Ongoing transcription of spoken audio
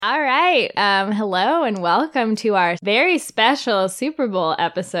All right. Hello and welcome to our very special Super Bowl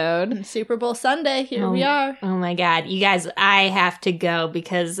episode. Super Bowl Sunday. Here we are. Oh my God. You guys, I have to go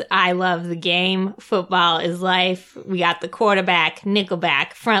because I love the game. Football is life. We got the quarterback,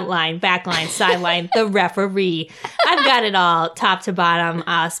 nickelback, front line, back line, sideline, the referee. I've got it all, top to bottom,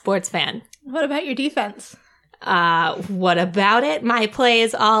 sports fan. What about your defense? What about it? My play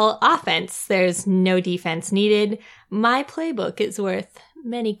is all offense. There's no defense needed. My playbook is worth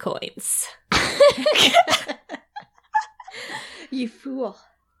many coins. You fool.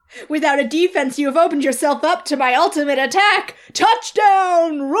 Without a defense, you have opened yourself up to my ultimate attack.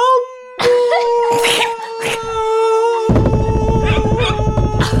 Touchdown, Rumble!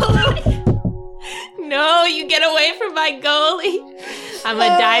 No, you get away from my goalie. I'm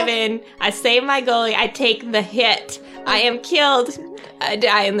gonna dive in. I save my goalie. I take the hit. I am killed. I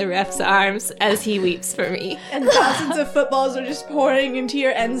die in the ref's arms as he weeps for me. And thousands of footballs are just pouring into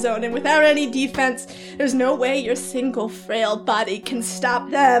your end zone, and without any defense, there's no way your single frail body can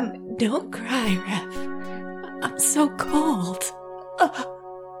stop them. Don't cry, ref. I'm so cold.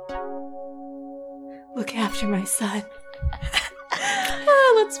 Look after my son.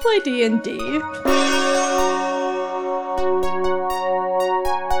 Let's play D&D.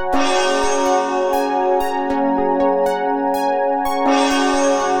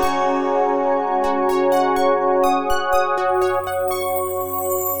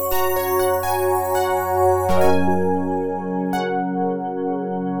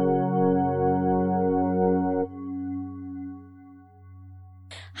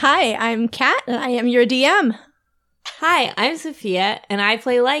 Hi, I'm Kat, and I am your DM. Hi, I'm Sophia, and I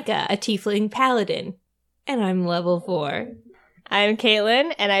play Leica, a tiefling paladin. And I'm level 4. I'm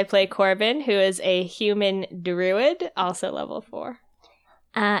Caitlin, and I play Corbin, who is a human druid, also level 4.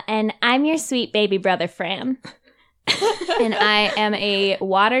 And I'm your sweet baby brother, Fram. And I am a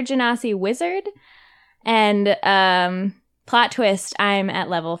water genasi wizard. And plot twist, I'm at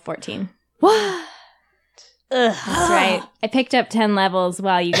level 14. What? That's right. I picked up 10 levels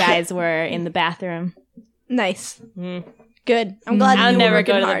while you guys were in the bathroom. Nice. Mm. Good. I'm glad I'll you never were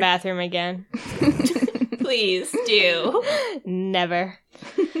go to hard. the bathroom again. Please do. Never.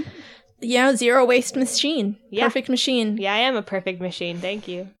 Zero waste machine. Yeah. Perfect machine. Yeah, I am a perfect machine. Thank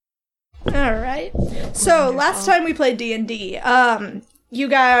you. All right. So last time we played D&D, you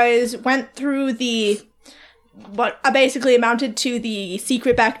guys went through what basically amounted to the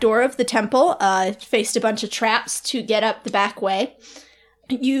secret back door of the temple, faced a bunch of traps to get up the back way.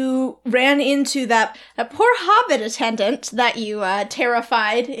 You ran into that poor hobbit attendant that you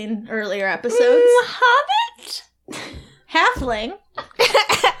terrified in earlier episodes. Hobbit? Halfling.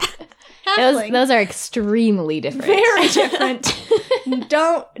 Halfling. Those are extremely different. Very different.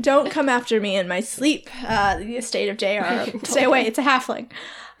 Don't come after me in my sleep. The estate of JR. Stay away. It's a halfling.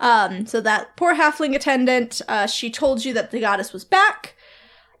 So that poor halfling attendant, she told you that the goddess was back.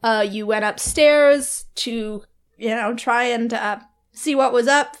 You went upstairs to, try and see what was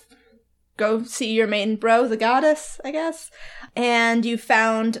up. Go see your main bro, the goddess, I guess. And you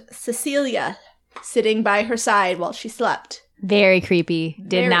found Cecilia sitting by her side while she slept. Very creepy.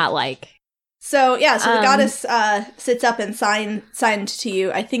 Did not like. So, the goddess sits up and signed to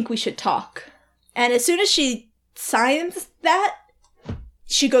you, I think we should talk. And as soon as she signs that,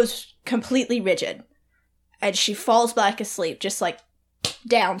 she goes completely rigid. And she falls back asleep, just like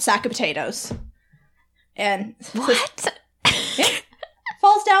down, sack of potatoes. And What?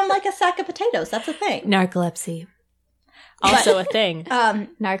 falls down like a sack of potatoes. That's a thing. Narcolepsy. Also a thing.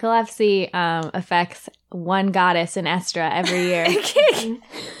 Narcolepsy affects one goddess in Estra every year.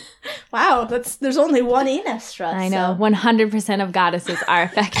 Wow, there's only one in Estra. I know. 100% of goddesses are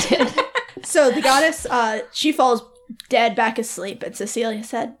affected. So the goddess, she falls dead back asleep, and Cecilia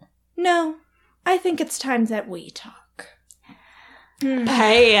said, "No, I think it's time that we talk."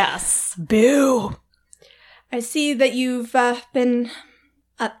 Pass. Boo. I see that you've been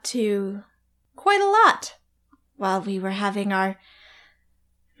up to quite a lot while we were having our...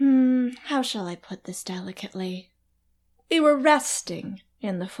 how shall I put this delicately? We were resting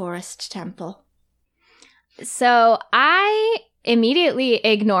in the forest temple. So I immediately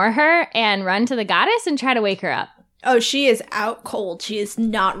ignore her and run to the goddess and try to wake her up. Oh, she is out cold. She is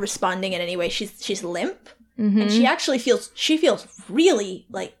not responding in any way. She's limp. Mm-hmm. And she actually feels really,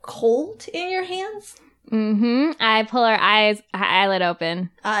 cold in your hands. Mm-hmm. I pull her eyelid open.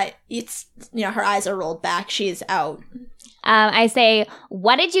 It's, her eyes are rolled back. She is out. I say,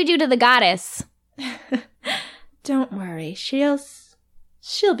 "What did you do to the goddess?" Don't worry. She'll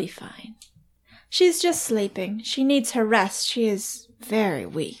be fine. She's just sleeping. She needs her rest. She is very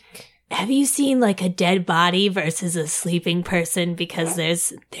weak. Have you seen like a dead body versus a sleeping person? Because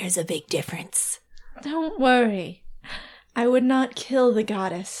there's a big difference. Don't worry. I would not kill the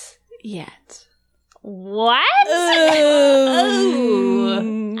goddess yet. What?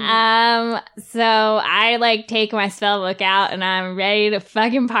 So I like take my spell book out and I'm ready to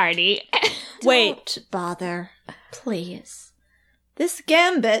fucking party. Don't bother, please. This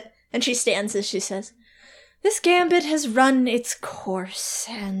gambit, and she stands as she says, this gambit has run its course,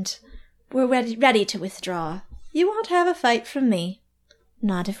 and we're ready to withdraw. You won't have a fight from me.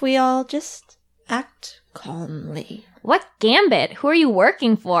 Not if we all just act calmly. What gambit? Who are you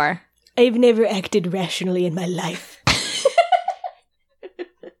working for? I've never acted rationally in my life.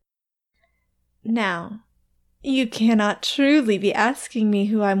 Now, you cannot truly be asking me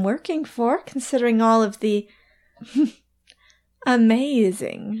who I'm working for, considering all of the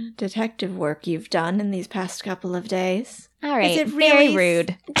amazing detective work you've done in these past couple of days. All right, Is it very really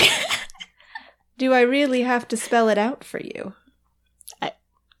rude. Do I really have to spell it out for you?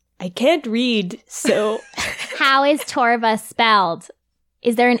 I can't read, so... How is Torva spelled?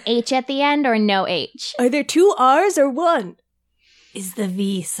 Is there an H at the end or no H? Are there 2 R's or 1? Is the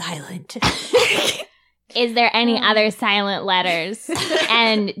V silent? Is there any other silent letters?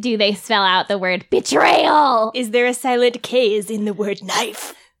 And do they spell out the word betrayal? Is there a silent K as in the word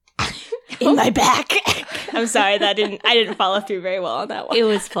knife? In my back. I'm sorry, I didn't follow through very well on that one. It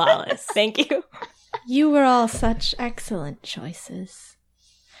was flawless. Thank you. You were all such excellent choices.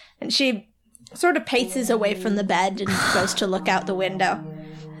 And she sort of paces away from the bed and goes to look out the window.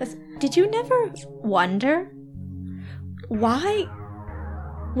 Says, did you never wonder why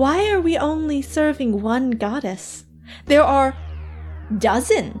are we only serving one goddess? There are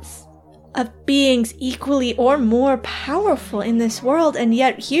dozens of beings equally or more powerful in this world, and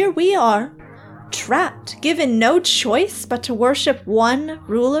yet here we are, trapped, given no choice but to worship one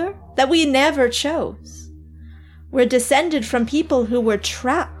ruler that we never chose. We're descended from people who were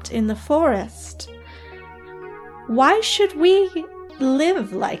trapped in the forest. Why should we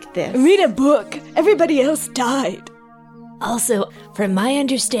live like this? Read a book. Everybody else died. Also, from my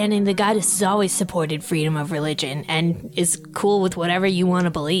understanding, the goddess has always supported freedom of religion and is cool with whatever you want to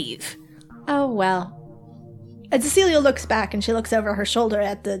believe. Oh, well. And Cecilia looks back and she looks over her shoulder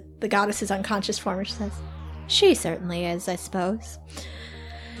at the goddess's unconscious form and she says, she certainly is, I suppose.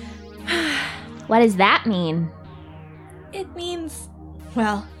 What does that mean? It means,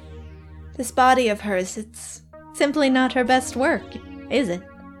 well, this body of hers, it's simply not her best work, is it?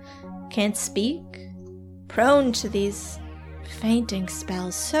 Can't speak, prone to these fainting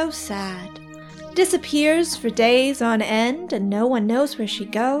spells, so sad. Disappears for days on end and no one knows where she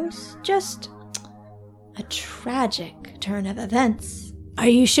goes. Just a tragic turn of events. Are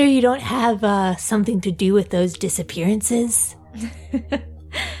you sure you don't have something to do with those disappearances?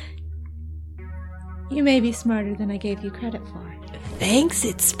 You may be smarter than I gave you credit for. Thanks,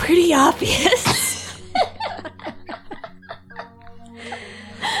 it's pretty obvious.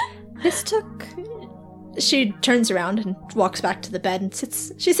 This took... She turns around and walks back to the bed and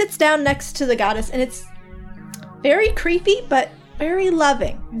she sits down next to the goddess, and it's very creepy but very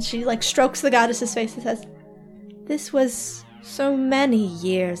loving. And she strokes the goddess's face and says, this was so many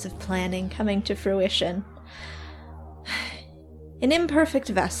years of planning coming to fruition. An imperfect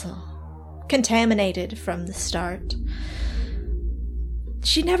vessel, contaminated from the start.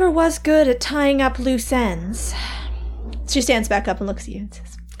 She never was good at tying up loose ends. She stands back up and looks at you and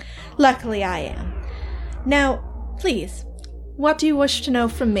says, luckily I am. Now, please, what do you wish to know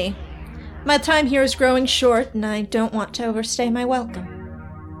from me? My time here is growing short, and I don't want to overstay my welcome.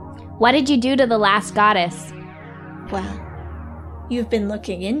 What did you do to the last goddess? Well, you've been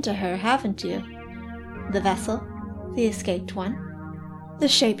looking into her, haven't you? The vessel, the escaped one, the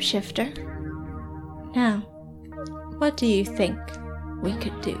shapeshifter. Now, what do you think we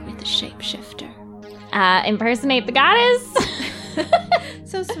could do with the shapeshifter? Impersonate the goddess?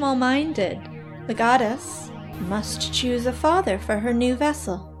 So small-minded. The goddess must choose a father for her new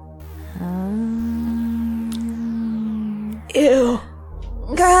vessel. Ew.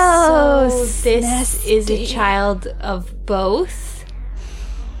 Gross. So this is a child of both?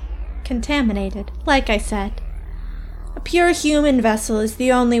 Contaminated, like I said. A pure human vessel is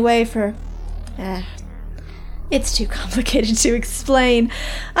the only way for... it's too complicated to explain.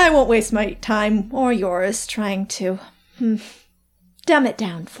 I won't waste my time or yours trying to dumb it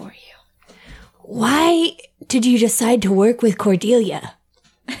down for you. Why did you decide to work with Cordelia?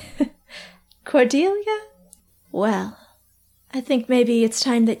 Cordelia? Well, I think maybe it's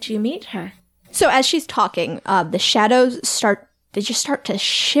time that you meet her. So as she's talking, the shadows start to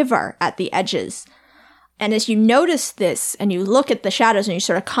shiver at the edges. And as you notice this and you look at the shadows and you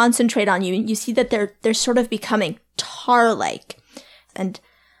sort of concentrate on you see that they're sort of becoming tar-like. And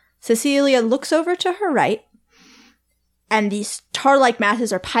Cecilia looks over to her right, and these tar-like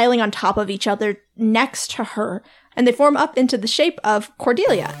masses are piling on top of each other next to her, and they form up into the shape of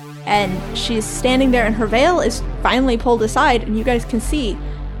Cordelia. And she's standing there and her veil is finally pulled aside, and you guys can see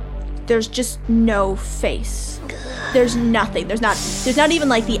there's just no face. There's nothing. There's not even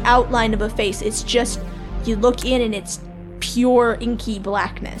like the outline of a face. It's just, you look in and it's pure inky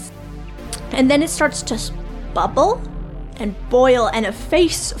blackness. And then it starts to bubble and boil, and a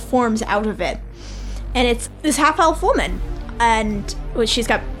face forms out of it. And it's this half-elf woman. And she's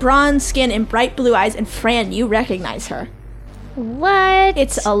got bronze skin and bright blue eyes. And Fran, you recognize her. What?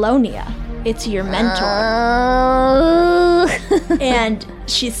 It's Alonia. It's your mentor. And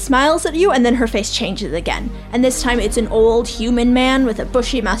she smiles at you, and then her face changes again. And this time it's an old human man with a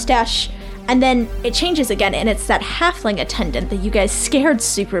bushy mustache. And then it changes again, and it's that halfling attendant that you guys scared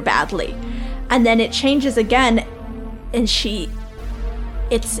super badly. And then it changes again, and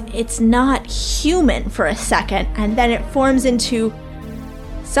it's not human for a second, and then it forms into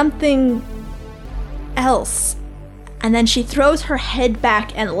something else. And then she throws her head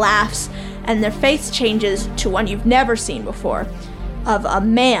back and laughs, and their face changes to one you've never seen before, of a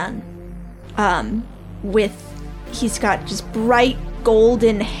man, he's got just bright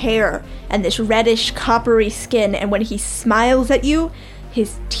golden hair and this reddish coppery skin, and when he smiles at you,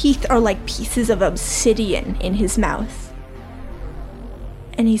 his teeth are like pieces of obsidian in his mouth.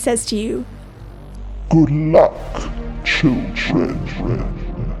 And he says to you, "Good luck, children."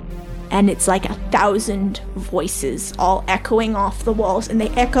 And it's like 1,000 voices all echoing off the walls, and they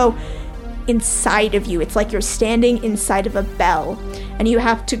echo inside of you. It's like you're standing inside of a bell, and you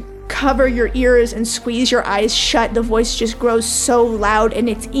have to cover your ears and squeeze your eyes shut. The voice just grows so loud, and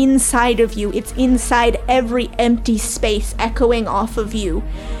it's inside of you. It's inside every empty space echoing off of you.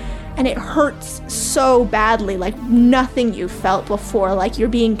 And it hurts so badly, like nothing you felt before, like you're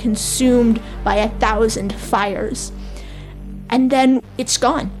being consumed by 1,000 fires. And then it's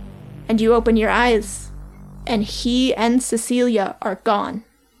gone. And you open your eyes, and he and Cecilia are gone.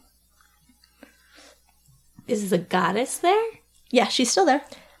 Is the goddess there? Yeah, she's still there.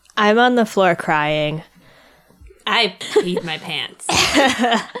 I'm on the floor crying. I peed my pants.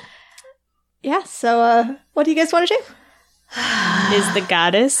 Yeah, so, what do you guys want to do? Is the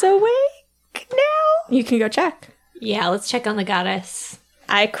goddess awake now? You can go check. Yeah, let's check on the goddess.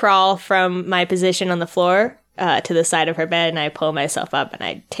 I crawl from my position on the floor to the side of her bed, and I pull myself up and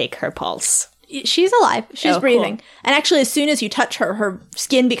I take her pulse. She's alive. She's breathing. Cool. And actually, as soon as you touch her, her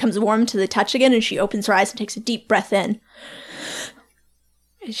skin becomes warm to the touch again, and she opens her eyes and takes a deep breath in.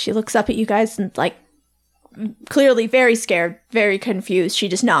 She looks up at you guys and, like, clearly very scared, very confused. She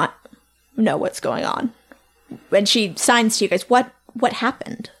does not know what's going on. And she signs to you guys, what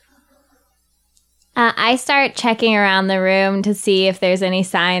happened? I start checking around the room to see if there's any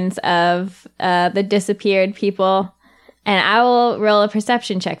signs of the disappeared people, and I will roll a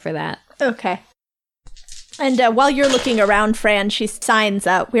perception check for that. Okay. And while you're looking around, Fran, she signs,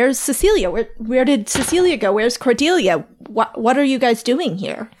 where's Cecilia? Where did Cecilia go? Where's Cordelia? What are you guys doing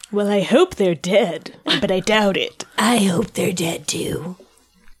here? Well, I hope they're dead, but I doubt it. I hope they're dead too.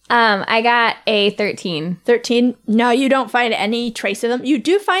 I got a 13. 13? No, you don't find any trace of them. You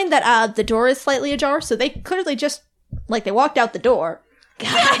do find that the door is slightly ajar, so they clearly just, like, they walked out the door.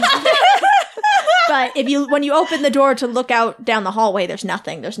 But when you open the door to look out down the hallway, there's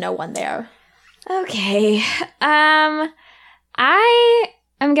nothing. There's no one there. Okay. I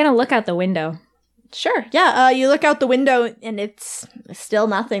am gonna look out the window. Sure. Yeah, you look out the window and it's still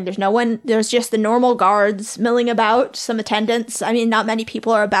nothing. There's no one. There's just the normal guards milling about, some attendants. I mean, not many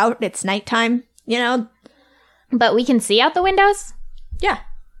people are about. It's nighttime, you know. But we can see out the windows? Yeah.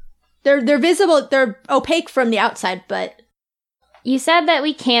 They're visible. They're opaque from the outside, but... You said that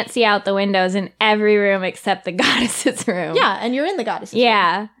we can't see out the windows in every room except the goddess's room. Yeah, and you're in the goddess's room.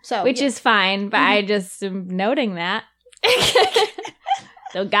 Yeah. So, which is fine, but I just am noting that.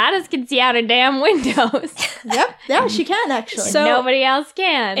 The goddess can see out her damn windows. Yep. Yeah, she can, actually. So- Nobody else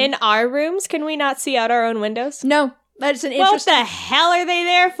can. In our rooms, can we not see out our own windows? No, that's an What interesting... the hell are they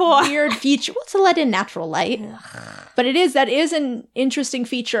there for? weird feature. Well, to let in natural light. But that is an interesting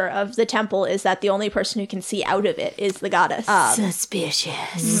feature of the temple, is that the only person who can see out of it is the goddess.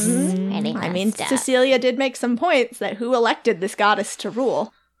 Suspicious. Really I mean, messed up. Cecilia did make some points that who elected this goddess to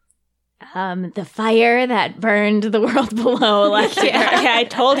rule. The fire that burned the world below. Like, Yeah, I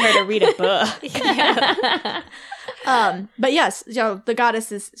told her to read a book. But yes, the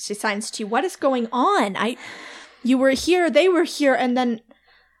goddess she signs to you. What is going on? You were here, they were here, and then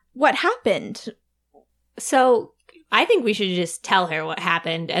what happened? So I think we should just tell her what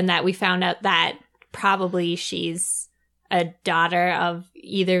happened and that we found out that probably she's a daughter of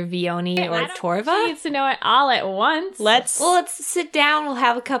either Vioni or Torva. She needs to know it all at once. Let's sit down. We'll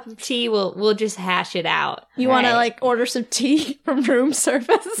have a cup of tea. We'll just hash it out. You want to like order some tea from room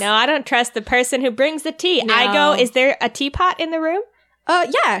service? No, I don't trust the person who brings the tea. No. I go, is there a teapot in the room? Yeah,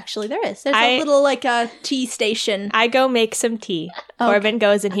 actually there is. There's a little like a tea station. I go make some tea. Corbin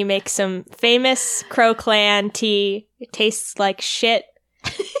goes and he makes some famous Crow Clan tea. It tastes like shit.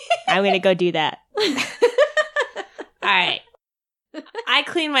 I'm going to go do that. All right. I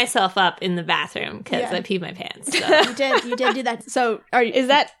cleaned myself up in the bathroom because I peed my pants. So. You did do that. So Is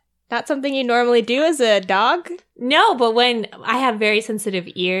that not something you normally do as a dog? No, but when I have very sensitive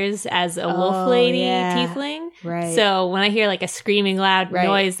ears as a wolf lady tiefling. Right. So when I hear like a screaming loud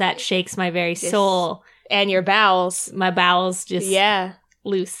noise that shakes my very soul. And your bowels. My bowels just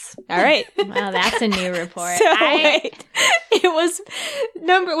loose. All right. Wow, that's a new report. So wait, was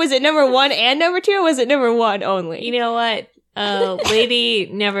it number 1 and number 2, or was it number 1 only? You know what? Lady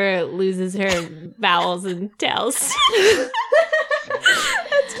never loses her bowels and tails.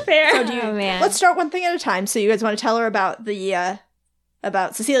 That's fair. So man. let's start one thing at a time. So you guys want to tell her about the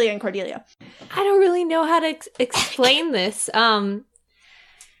about Cecilia and Cordelia? I don't really know how to explain this. Well,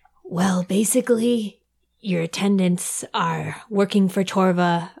 basically, your attendants are working for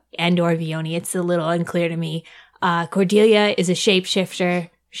Torva and or Vioni. It's a little unclear to me. Cordelia is a shapeshifter.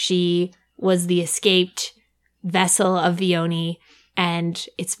 She was the escaped vessel of Vioni, and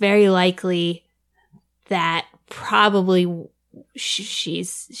it's very likely that probably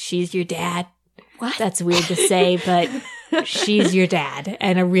she's your dad. What? That's weird to say, but she's your dad,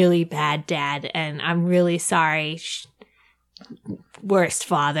 and a really bad dad, and I'm really sorry. Worst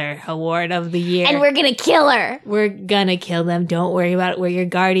father award of the year. And we're gonna kill her. We're gonna kill them. Don't worry about it. We're your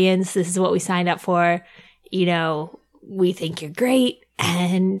guardians. This is what we signed up for. You know, we think you're great,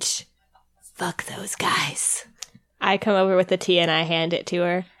 and fuck those guys. I come over with the tea and I hand it to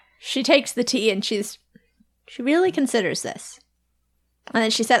her. She takes the tea and she really considers this. And then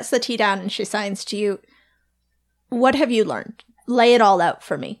she sets the tea down and she signs to you. What have you learned? Lay it all out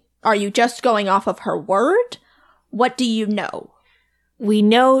for me. Are you just going off of her word? What do you know? We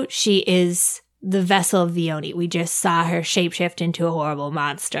know she is the vessel of Vioni. We just saw her shapeshift into a horrible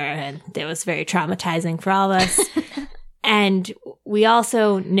monster, and it was very traumatizing for all of us. And we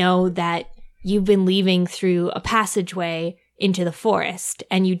also know that you've been leaving through a passageway into the forest,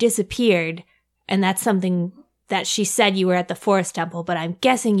 and you disappeared, and that's something that she said you were at the forest temple, but I'm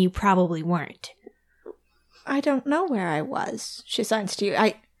guessing you probably weren't. I don't know where I was. She signs to you.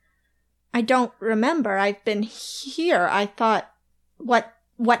 I don't remember. I've been here. I thought, what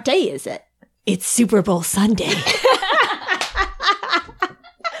day is it? It's Super Bowl Sunday.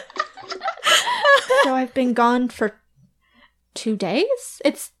 So I've been gone for 2 days?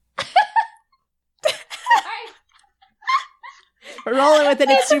 It's... We're rolling with it.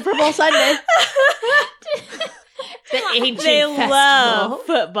 It's Super Bowl Sunday. The ancient They festival. love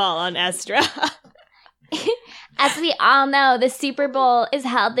football on Estra. As we all know, the Super Bowl is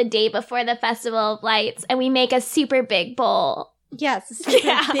held the day before the Festival of Lights, and we make a super big bowl. Yes, a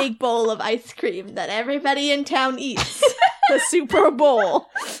super big bowl of ice cream that everybody in town eats. The Super Bowl.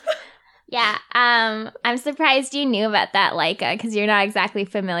 Yeah, I'm surprised you knew about that, Laika, because you're not exactly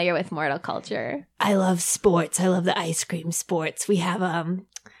familiar with mortal culture. I love sports. I love the ice cream sports. We have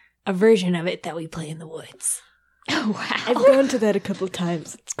a version of it that we play in the woods. Oh, wow. I've gone to that a couple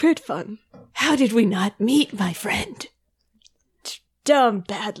times. It's great fun. How did we not meet, my friend? Dumb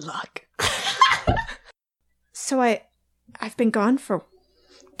bad luck. So I've been gone for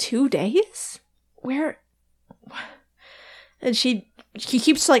 2 days? Where? And she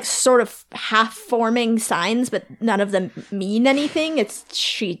keeps like sort of half forming signs, but none of them mean anything. It's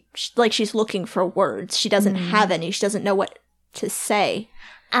she's looking for words. She doesn't have any. She doesn't know what to say.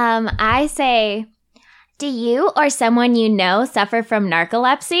 I say, do you or someone you know suffer from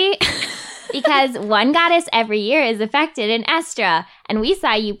narcolepsy? Because one goddess every year is affected in Estra, and we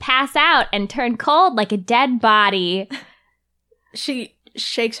saw you pass out and turn cold like a dead body. She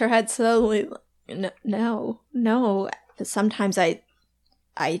shakes her head slowly. No. Sometimes I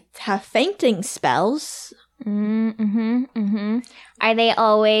have fainting spells. Are they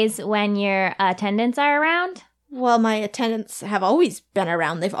always when your attendants are around? Well, my attendants have always been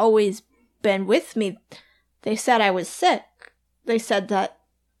around. They've always been with me. They said I was sick. They said that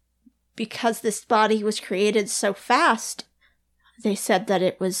because this body was created so fast, they said that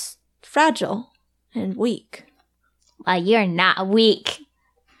it was fragile and weak. Well, you're not weak.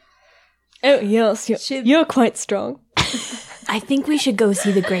 Oh, yes, you're quite strong. I think we should go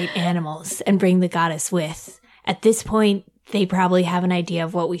see the great animals and bring the goddess with. At this point, they probably have an idea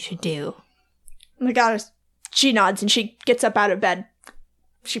of what we should do. The goddess, she nods and she gets up out of bed.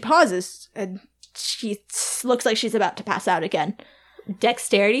 She pauses and she looks like she's about to pass out again.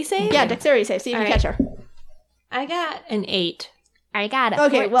 Dexterity save? Yeah, dexterity save, so you can catch her. I got an 8. I got it.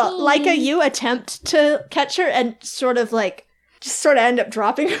 Okay, well, Leica, you attempt to catch her and sort of end up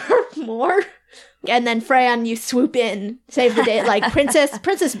dropping her more. And then Fran, you swoop in, save the day, like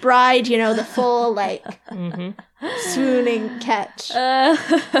Princess Bride, you know, the full, like, swooning catch. And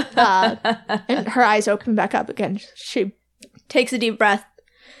her eyes open back up again. She takes a deep breath,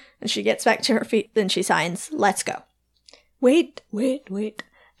 and she gets back to her feet, then she signs, "Let's go." Wait.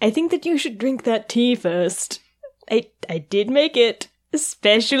 I think that you should drink that tea first. I did make it,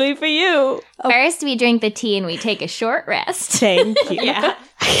 especially for you. First, we drink the tea and we take a short rest. Thank you. Yeah.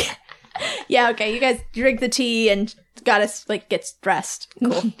 Yeah, okay, you guys drink the tea, and goddess, like, gets dressed.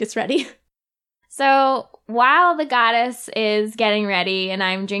 Cool. Gets ready. So while the goddess is getting ready and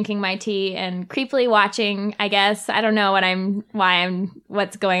I'm drinking my tea and creepily watching, I guess, I don't know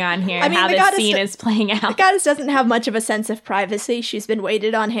what's going on here, I mean, how the this goddess scene do- is playing The out. goddess doesn't have much of a sense of privacy. She's been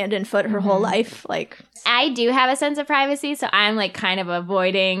waited on hand and foot her whole life. Like, I do have a sense of privacy, so I'm like kind of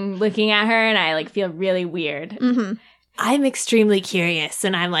avoiding looking at her and I like feel really weird. I'm extremely curious,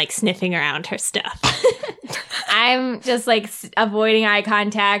 and I'm like sniffing around her stuff. I'm just like avoiding eye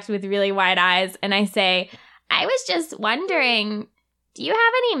contact with really wide eyes and I say, I was just wondering, do you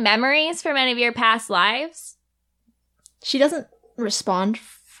have any memories from any of your past lives? she doesn't respond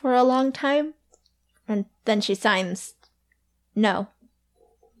for a long time, and then she signs, "No."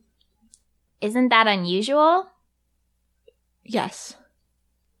 Isn't that unusual? Yes.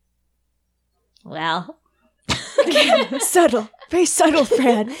 Well, Subtle. Very subtle,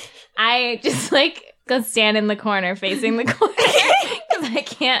 Fran. I just like go stand in the corner facing the corner because I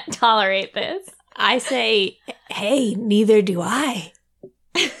can't tolerate this. I say, hey, neither do I.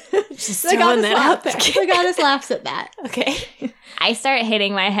 Just The throwing goddess that out there. laughs. The goddess laughs at that. Okay. I start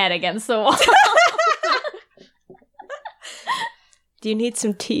hitting my head against the wall. Do you need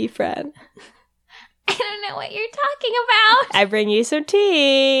some tea, Fran? I don't know what you're talking about. I bring you some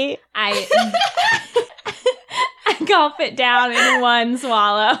tea. I gulp it down in one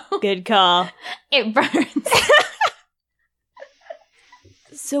swallow. Good call. It burns.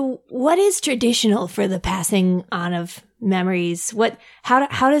 So, what is traditional for the passing on of memories?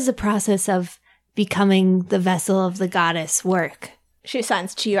 How does the process of becoming the vessel of the goddess work? She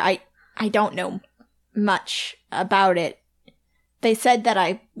signs to you, I don't know much about it. They said that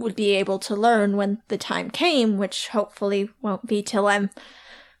I would be able to learn when the time came, which hopefully won't be till I'm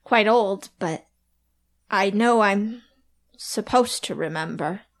quite old, but I know I'm supposed to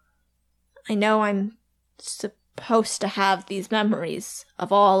remember. I know I'm supposed to have these memories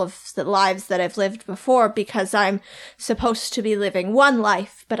of all of the lives that I've lived before because I'm supposed to be living one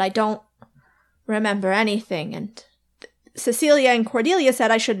life, but I don't remember anything. And Cecilia and Cordelia said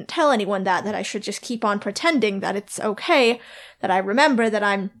I shouldn't tell anyone that I should just keep on pretending that it's okay, that I remember that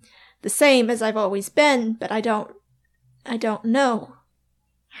I'm the same as I've always been, but I don't know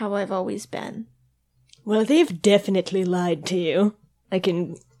how I've always been. Well, they've definitely lied to you. I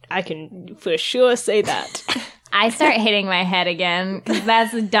can for sure say that. I start hitting my head again because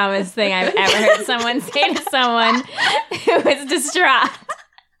that's the dumbest thing I've ever heard someone say to someone who is distraught.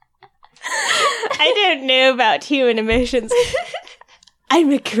 I don't know about human emotions.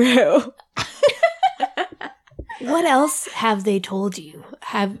 I'm a crow. What else have they told you?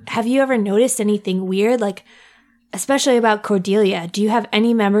 Have you ever noticed anything weird? Like, especially about Cordelia, do you have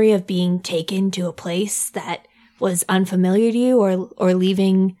any memory of being taken to a place that was unfamiliar to you or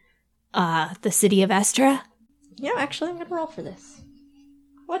leaving the city of Estra? You know, actually, I'm going to roll for this.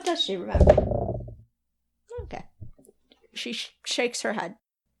 What does she remember? Okay. She shakes her head.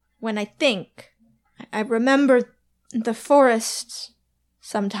 When I think, I remember the forest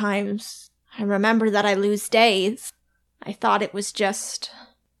sometimes. I remember that I lose days. I thought it was just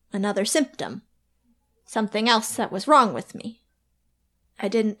another symptom. Something else that was wrong with me. I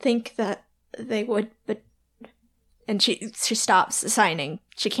didn't think that they would, but... And she stops signing.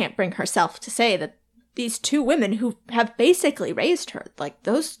 She can't bring herself to say that these two women who have basically raised her, like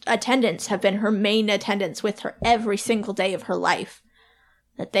those attendants have been her main attendants with her every single day of her life,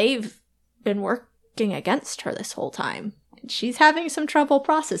 that they've been working against her this whole time. And she's having some trouble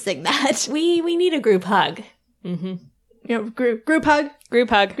processing that. We need a group hug. Mm-hmm. You know, group hug. Group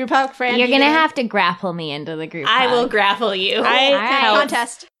hug. Group hug, Fran. You're going to have to grapple me into the group I hug. will grapple you. I All right. help.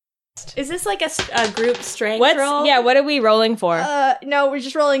 Contest. Is this like a group strength What roll? are we rolling for? No, we're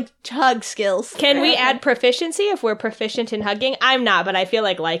just rolling hug skills. Can we add proficiency if we're proficient in hugging? I'm not, but I feel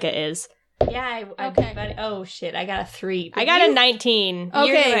like Leica is. Yeah. Okay. But, oh shit! I got a 3. I got a 19.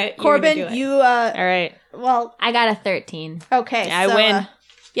 Okay, Corbin, you All right. well, I got a 13. okay. I win.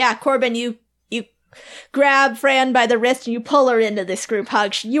 Yeah, Corbin, you grab Fran by the wrist and you pull her into this group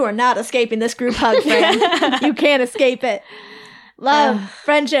hug. You are not escaping this group hug, Fran. You can't escape it. Love,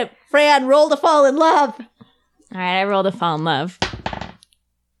 friendship. Fran, roll to fall in love. All right, I rolled a fall in love.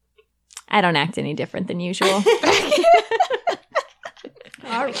 I don't act any different than usual.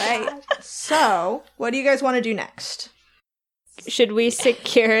 All right. So, what do you guys want to do next? Should we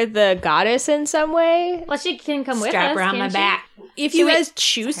secure the goddess in some way? Well, she can come with Strap us. her on my can't she? back. If you guys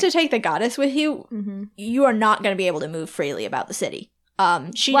choose to take the goddess with you, you are not going to be able to move freely about the city.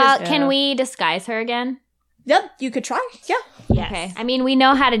 She Well, just, can we disguise her again? yep, you could try. Yeah. Yes. Okay. I mean, we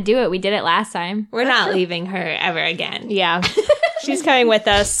know how to do it. We did it last time. We're not leaving her ever again. Yeah. She's coming with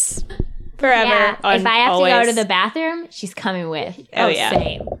us forever. Yeah. If I have to go always. to the bathroom, she's coming with. Oh, yeah.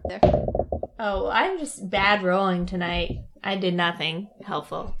 Same. Oh, I'm just bad rolling tonight. I did nothing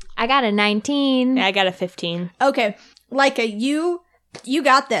helpful. I got a 19. I got a 15. Okay, Leica, you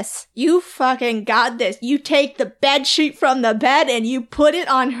got this. You fucking got this. You take the bed sheet from the bed and you put it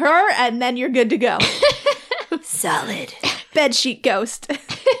on her, and then you're good to go. Solid. Bed sheet ghost.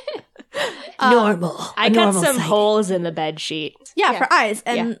 Normal. I got some holes in the bed sheet. Yeah, for eyes.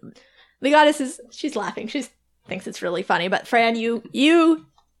 And the goddess she's laughing. She thinks it's really funny. But Fran, you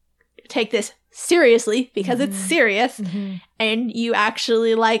take this seriously because it's serious. And you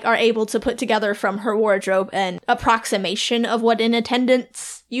actually are able to put together from her wardrobe an approximation of what an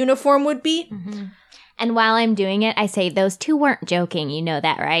attendant's uniform would be. And while I'm doing it, I say, those two weren't joking. You know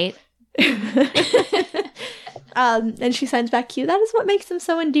that, right? And she signs back cute. That is what makes them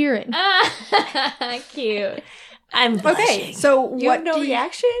so endearing. Cute. I'm blushing. Okay, so what do you-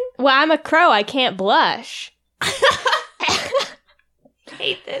 reaction? Well, I'm a crow. I can't blush.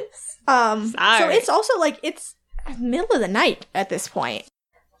 Hate this. So Sorry. it's also it's middle of the night at this point.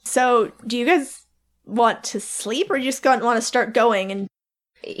 So do you guys want to sleep or you just want to start going? And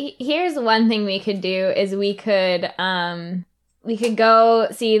Here's one thing we could do is we could go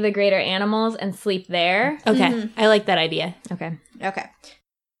see the greater animals and sleep there. Okay, I like that idea. Okay. okay.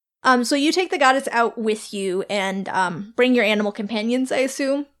 So you take the goddess out with you and bring your animal companions, I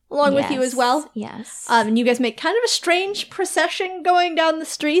assume, along with you as well. Yes. And you guys make kind of a strange procession going down the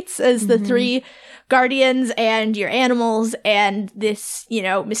streets as the 3 guardians and your animals and this,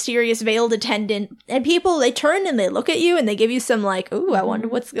 mysterious veiled attendant. And people, they turn and they look at you and they give you some ooh, I wonder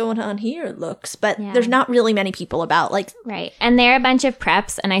what's going on here looks. But there's not really many people about. Right. And they're a bunch of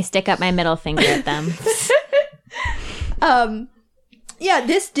preps, and I stick up my middle finger at them. Yeah,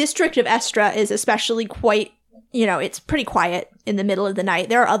 this district of Estra is especially quite, it's pretty quiet in the middle of the night.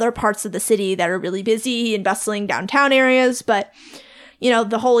 There are other parts of the city that are really busy and bustling downtown areas, but,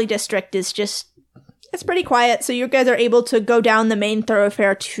 the Holy District is just, it's pretty quiet. So you guys are able to go down the main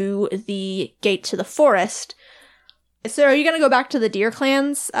thoroughfare to the gate to the forest. So are you going to go back to the Deer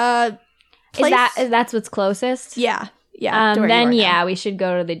Clan's place? That's what's closest? Yeah. Yeah. to where you Then, are now. yeah, we should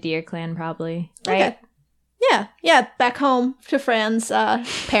go to the Deer Clan probably. Right? Okay. Yeah, back home to Fran's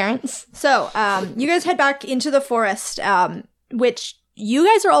parents. So, you guys head back into the forest, which you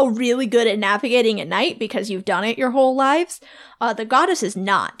guys are all really good at navigating at night because you've done it your whole lives. The goddess is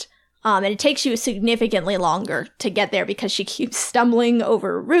not. And it takes you significantly longer to get there because she keeps stumbling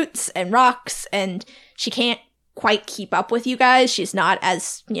over roots and rocks, and she can't quite keep up with you guys. She's not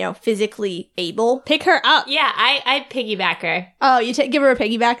as, physically able. Pick her up. Yeah, I piggyback her. Oh, you give her a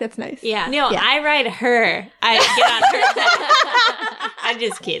piggyback? That's nice. Yeah. No, Yeah. I ride her. I get on her. I'm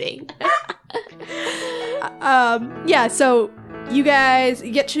just kidding. Yeah, so you guys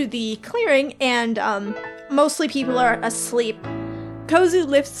get to the clearing and mostly people are asleep. Kozu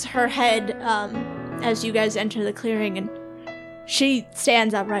lifts her head as you guys enter the clearing and she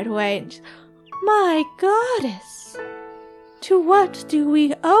stands up right away and she's, my goddess, to what do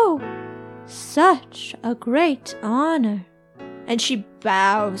we owe such a great honor? And she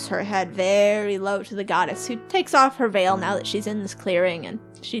bows her head very low to the goddess, who takes off her veil now that she's in this clearing, and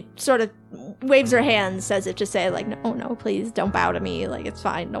she sort of waves her hands as if to say, no, please don't bow to me, it's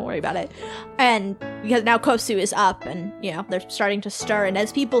fine, don't worry about it. And because now Kosu is up, and, they're starting to stir, and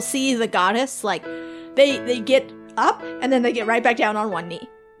as people see the goddess, they get up, and then they get right back down on one knee.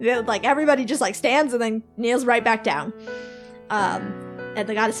 Everybody just, stands and then kneels right back down. And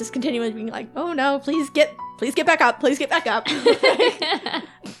the goddess is continually being oh no, please get back up, please get back up.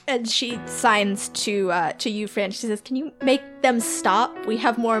 And she signs to you, Fran. She says, "Can you make them stop? We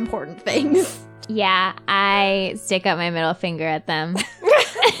have more important things." Yeah, I stick up my middle finger at them.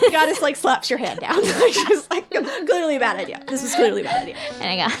 The goddess like slaps your hand down. She's like, "Clearly a bad idea. This was clearly a bad idea."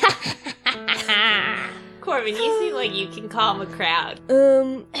 And I go, Corbin, you seem like you can calm a crowd.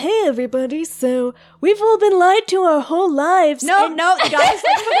 Hey everybody, so we've all been lied to our whole lives. No, the goddess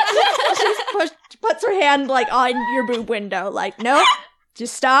she puts her hand like on your boob window. Like, no,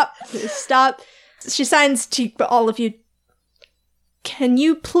 just stop. She signs to all of you. "Can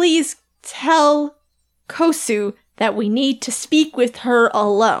you please tell Kosu that we need to speak with her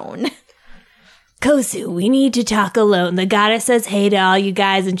alone?" Kosu, we need to talk alone. The goddess says hey to all you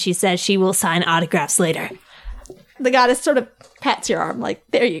guys, and she says she will sign autographs later. The goddess sort of pats your arm like,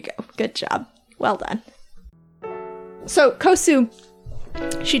 "There you go. Good job. Well done." So Kosu,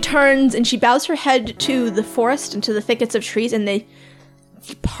 she turns and she bows her head to the forest and to the thickets of trees, and they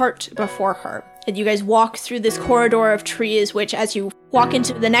part before her. And you guys walk through this corridor of trees, which as you walk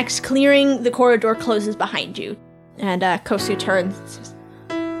into the next clearing, the corridor closes behind you. And Kosu turns and says,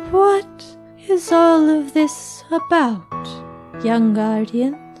 "What is all of this about, young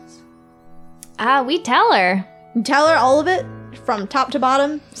guardians?" we tell her. You tell her all of it, from top to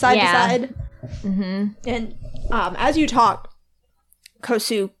bottom, side to Yeah. side. Mm-hmm. And as you talk,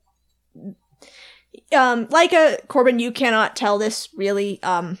 Kosu, like Corbin, you cannot tell this really.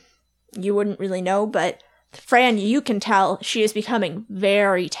 You wouldn't really know, but Fran, you can tell she is becoming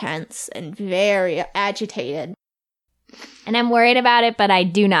very tense and very agitated. And I'm worried about it, but I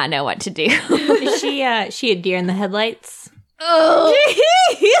do not know what to do. Is she a deer in the headlights?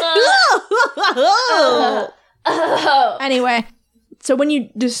 Anyway, so when you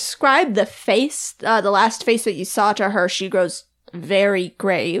describe the face, the last face that you saw to her, she grows very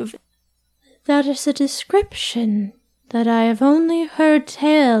grave. "That is a description that I have only heard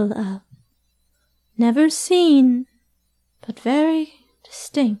tale of. Never seen, but very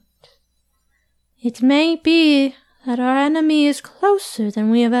distinct. It may be that our enemy is closer than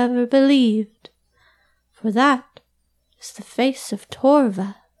we have ever believed, for that is the face of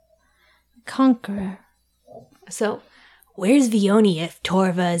Torva, the conqueror." So, where's Vioni if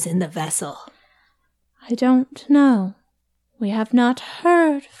Torva is in the vessel? "I don't know. We have not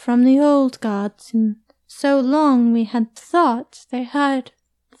heard from the old gods in so long we had thought they had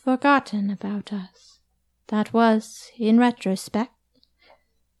forgotten about us. That was, in retrospect,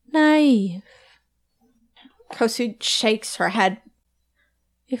 naive." Kosu shakes her head.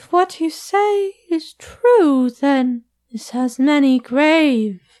 "If what you say is true, then this has many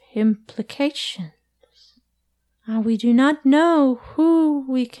grave implications. We do not know who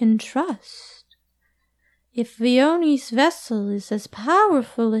we can trust. If Vioni's vessel is as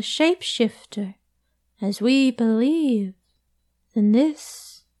powerful a shapeshifter as we believe, then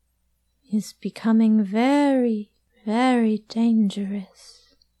this is becoming very, very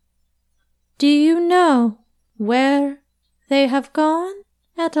dangerous. Do you know where they have gone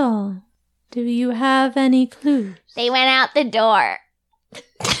at all? Do you have any clues?" They went out the door.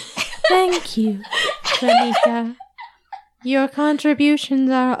 Thank you, Renika. Your contributions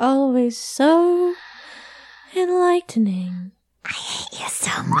are always so enlightening. I hate you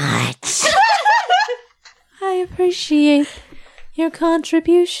so much. I appreciate your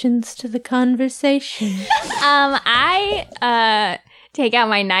contributions to the conversation. I take out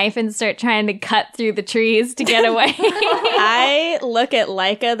my knife and start trying to cut through the trees to get away. I look at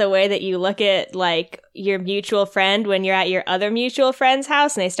Leica the way that you look at, like, your mutual friend when you're at your other mutual friend's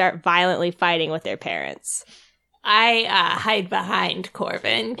house and they start violently fighting with their parents. I hide behind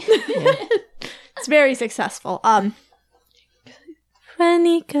Corbin. It's very successful.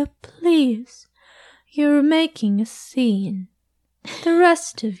 Renika, please. You're making a scene. The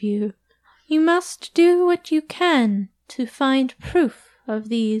rest of you, you must do what you can to find proof of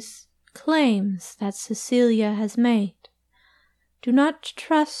these claims that Cecilia has made. Do not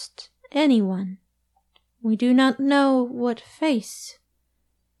trust anyone. We do not know what face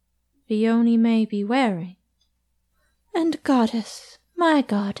Vioni may be wearing. And goddess, my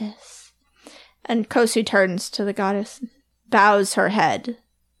goddess. And Kosu turns to the goddess, bows her head,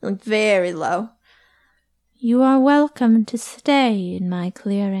 like very low. You are welcome to stay in my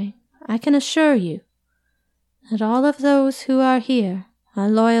clearing. I can assure you that all of those who are here are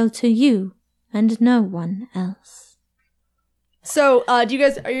loyal to you and no one else. So, are you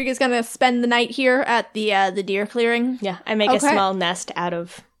guys gonna spend the night here at the deer clearing? Yeah, I make a small nest out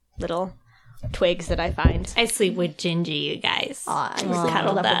of little twigs that I find. I sleep with Gingy, you guys. I Just was cuddled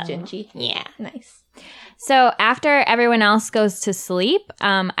cuddled up up. with Gingy. Yeah. Nice. So after everyone else goes to sleep,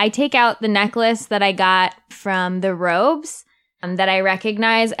 I take out the necklace that I got from the robes that I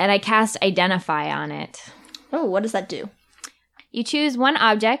recognize, and I cast Identify on it. Oh, what does that do? You choose one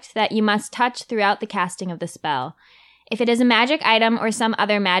object that you must touch throughout the casting of the spell. If it is a magic item or some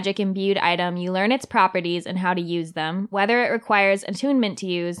other magic-imbued item, you learn its properties and how to use them, whether it requires attunement to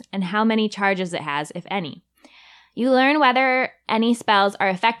use, and how many charges it has, if any. You learn whether any spells are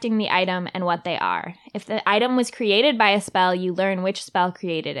affecting the item and what they are. If the item was created by a spell, you learn which spell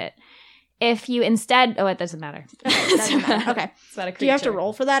created it. If you instead... Oh, it doesn't matter. Okay, doesn't matter. Okay. It's not a creature. Do you have to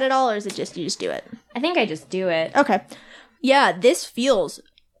roll for that at all, or is it just you just do it? I think I just do it. Okay. Yeah, this feels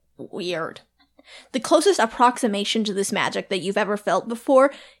weird. The closest approximation to this magic that you've ever felt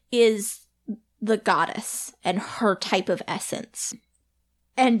before is the goddess and her type of essence.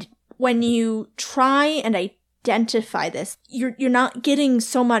 And when you try and identify this, you're not getting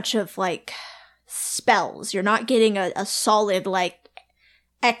so much of like spells. You're not getting a solid like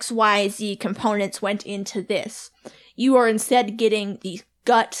XYZ components went into this. You are instead getting these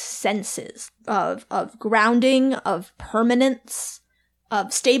gut senses of grounding, of permanence,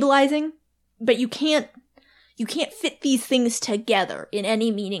 of stabilizing, but you can't fit these things together in any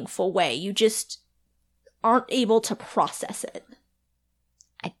meaningful way. You just aren't able to process it.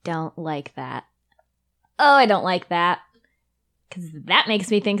 I don't like that. Oh, I don't like that. Because that makes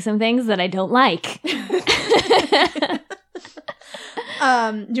me think some things that I don't like. Do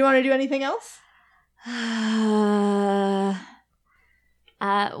you want to do anything else?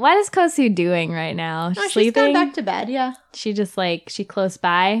 What is Kosu doing right now? Oh, she's Sleeping? gone back to bed, yeah. She just she close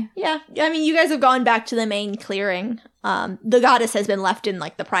by? Yeah, I mean, you guys have gone back to the main clearing. The goddess has been left in,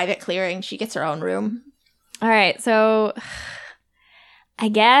 like, the private clearing. She gets her own room. All right, so I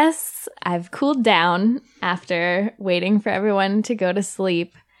guess I've cooled down after waiting for everyone to go to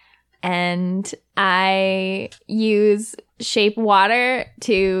sleep. And I use shape water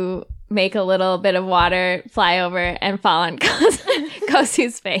to make a little bit of water fly over and fall on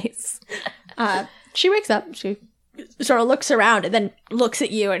Kosu's face. She wakes up. She sort of looks around and then looks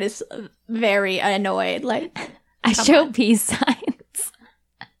at you and is very annoyed. Like, I show peace signs.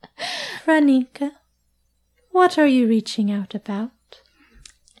 Franika, what are you reaching out about?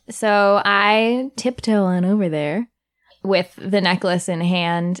 So I tiptoe on over there with the necklace in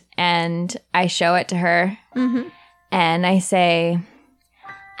hand, and I show it to her. Mm-hmm. And I say,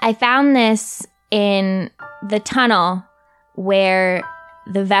 I found this in the tunnel where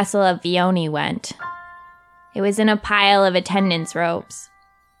the vessel of Vioni went. It was in a pile of attendance ropes.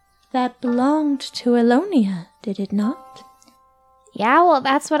 That belonged to Elonia, did it not? Yeah, well,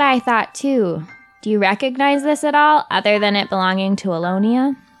 that's what I thought too. Do you recognize this at all, other than it belonging to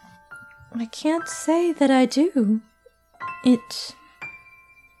Elonia? I can't say that I do. It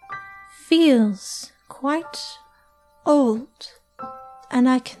feels quite old, and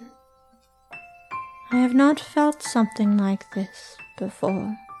I have not felt something like this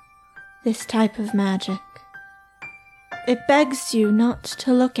before. This type of magic. It begs you not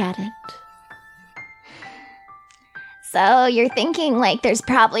to look at it. So you're thinking like there's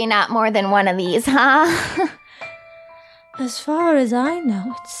probably not more than one of these, huh? As far as I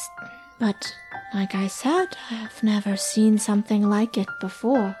know, it's... But, like I said, I have never seen something like it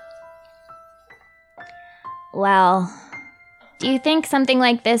before. Well, do you think something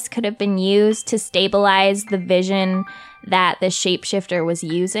like this could have been used to stabilize the vision that the shapeshifter was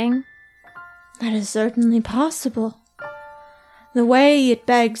using? That is certainly possible. The way it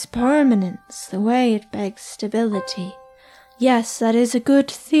begs permanence, the way it begs stability. Yes, that is a good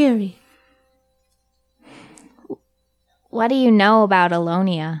theory. What do you know about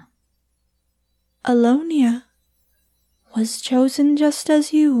Elonia? Elonia was chosen just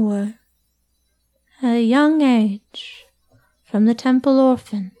as you were. At a young age, from the Temple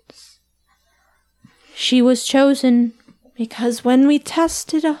Orphans. She was chosen because when we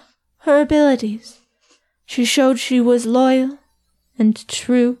tested her abilities, she showed she was loyal and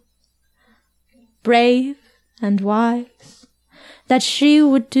true, brave and wise, that she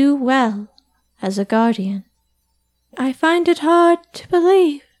would do well as a guardian. I find it hard to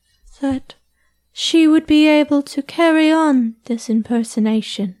believe that she would be able to carry on this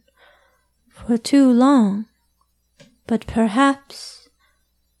impersonation for too long, but perhaps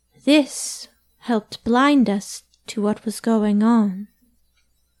this helped blind us to what was going on.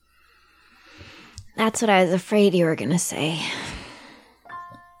 That's what I was afraid you were going to say.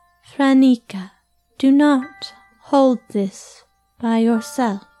 Franika, do not hold this by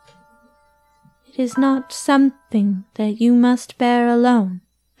yourself. It is not something that you must bear alone.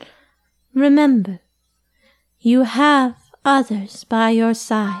 Remember, you have others by your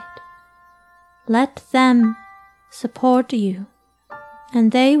side. Let them support you,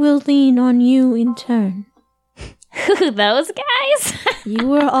 and they will lean on you in turn. Who, those guys? You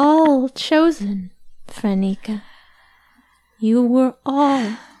were all chosen, Franika. You were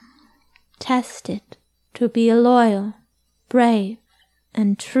all tested to be loyal, brave,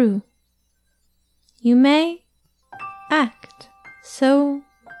 and true. You may act so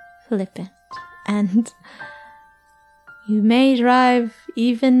flippant, and you may drive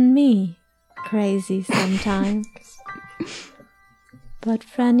even me crazy sometimes. But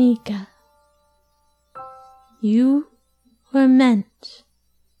Franika, you were meant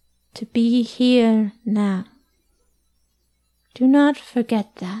to be here now. Do not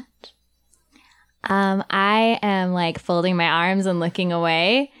forget that. I am like folding my arms and looking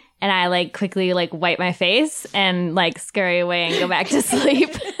away, and I like quickly like wipe my face and like scurry away and go back to sleep.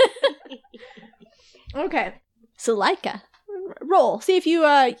 Okay. So Leica, roll. See if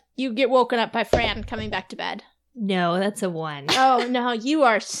you get woken up by Fran coming back to bed. No, that's a 1. Oh no, you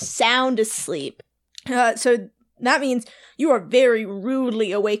are sound asleep. So that means you are very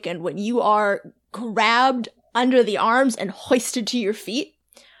rudely awakened when you are grabbed under the arms and hoisted to your feet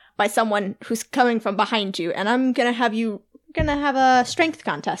by someone who's coming from behind you. And I'm gonna have a strength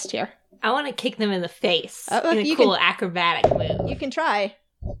contest here. I want to kick them in the face Oh, in a you cool acrobatic move. You can try.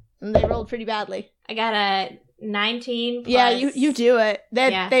 And they rolled pretty badly. I got a 19 plus. Yeah, you do it.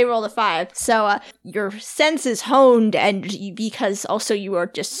 They rolled a 5. So your senses honed, and because also you are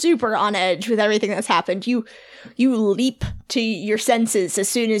just super on edge with everything that's happened, you leap to your senses as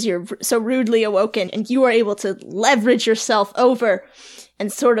soon as you're so rudely awoken, and you are able to leverage yourself over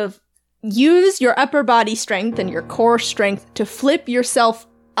and sort of use your upper body strength and your core strength to flip yourself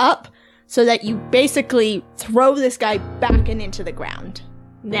up so that you basically throw this guy back and into the ground.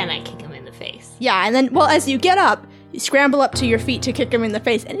 Then I kick him in the face. Yeah, and then, well, as you get up, you scramble up to your feet to kick him in the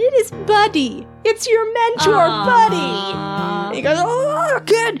face, and it is Buddy. It's your mentor, Buddy. He goes, oh,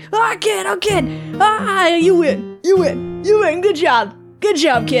 kid, you win, good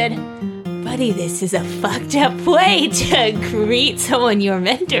job, kid. Buddy, this is a fucked up way to greet someone you're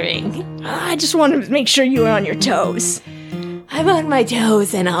mentoring. I just want to make sure you are on your toes. I'm on my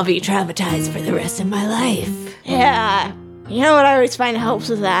toes and I'll be traumatized for the rest of my life. Yeah, you know what I always find helps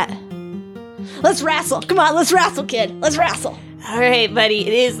with that? Let's wrestle. Come on, let's wrestle, kid. Let's wrestle. All right, buddy,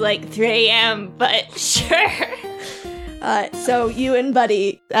 it is like 3 a.m., but sure. So you and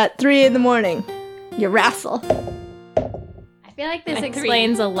Buddy at 3 a.m, you wrestle. I feel like this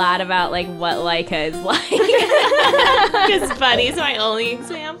explains a lot about like what Leica is like. Because Buddy's my only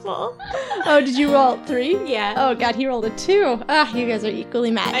example. Oh, did you roll 3? Yeah. Oh god, he rolled a 2. You guys are equally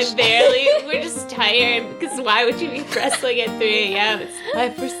matched. We're just tired, because why would you be wrestling at 3 a.m.? It's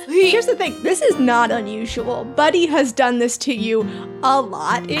time for sleep. Here's the thing, this is not unusual. Buddy has done this to you a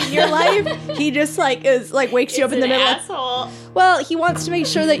lot in your life. He just wakes you up in the middle asshole. Well, he wants to make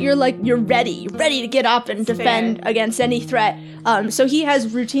sure that you're ready to get up and defend against any threat. So he has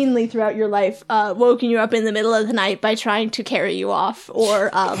routinely throughout your life woken you up in the middle of the night by trying to carry you off, or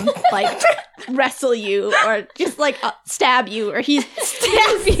wrestle you, or just stab you, or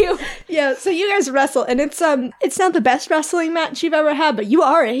stab you. Yeah, so you guys wrestle, and it's not the best wrestling match you've ever had, but you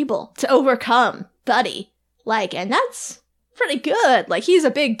are able to overcome Buddy. And that's pretty good. He's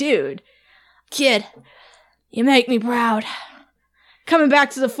a big dude. Kid, you make me proud. Coming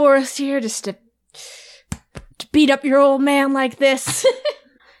back to the forest here just to beat up your old man like this.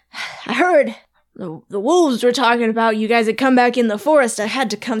 I heard the wolves were talking about you guys had come back in the forest. I had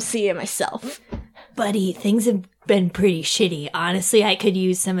to come see it myself. Buddy, things have been pretty shitty. Honestly, I could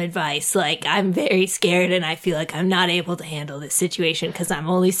use some advice. I'm very scared and I feel like I'm not able to handle this situation because I'm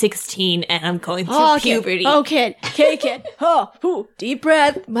only 16 and I'm going through puberty. Kid. Oh, deep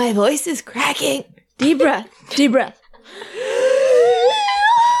breath. My voice is cracking. Deep breath.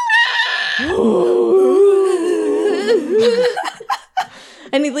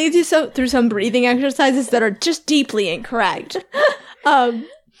 And he leads you through some breathing exercises that are just deeply incorrect.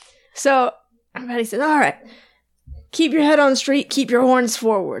 So everybody says, all right, keep your head on straight, keep your horns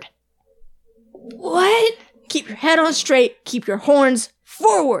forward. What? Keep your head on straight, keep your horns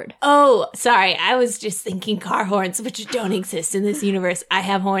forward. Oh, sorry. I was just thinking car horns, which don't exist in this universe. I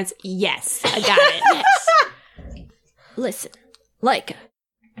have horns. Yes, I got it. Yes. Listen, Leica,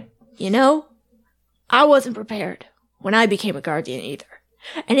 I wasn't prepared when I became a guardian either.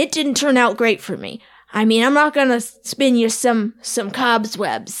 And it didn't turn out great for me. I mean, I'm not gonna spin you some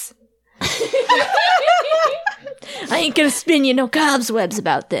cobwebs. I ain't gonna spin you no cobwebs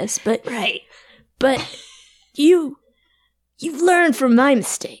about this, but... Right. But you've learned from my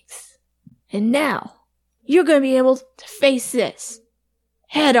mistakes. And now, you're gonna be able to face this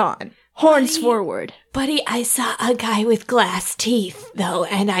head on. horns forward. Buddy, I saw a guy with glass teeth, though,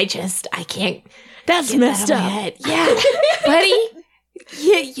 and I can't That's get messed that out of up. my head. Yeah,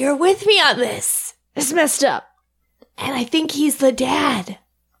 buddy, you're with me on this. It's messed up. And I think he's the dad.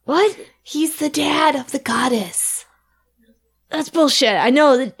 What? He's the dad of the goddess. That's bullshit. I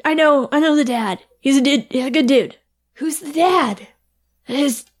know the dad. He's a dude. He's a good dude. Who's the dad? I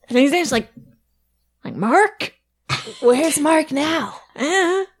think his name's like Mark. Where's Mark now?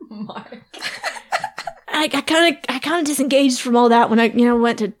 Mark. I kind of disengaged from all that when I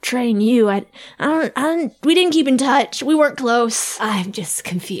went to train you. We didn't keep in touch. We weren't close. I'm just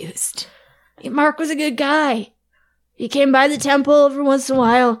confused. Mark was a good guy. He came by the temple every once in a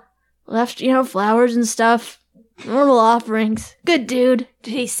while, left flowers and stuff, normal offerings. Good dude.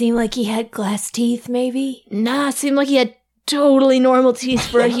 Did he seem like he had glass teeth, maybe? Nah, seemed like he had totally normal teeth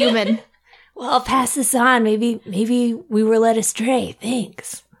for a human. Well, I'll pass this on. Maybe we were led astray.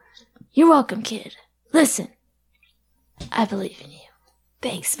 Thanks. You're welcome, kid. Listen, I believe in you.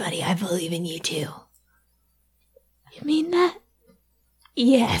 Thanks, buddy. I believe in you, too. You mean that?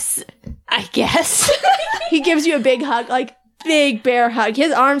 Yes, I guess. He gives you a big hug, like big bear hug.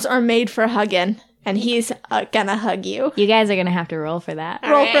 His arms are made for hugging, and he's gonna hug you. You guys are going to have to roll for that.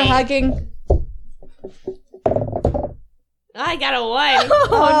 Roll for hugging. I got a 1.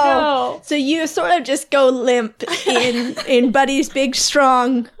 Oh no! So you sort of just go limp in Buddy's big,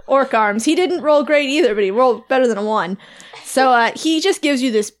 strong orc arms. He didn't roll great either, but he rolled better than a 1. So he just gives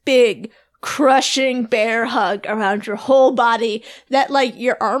you this big, crushing bear hug around your whole body that, like,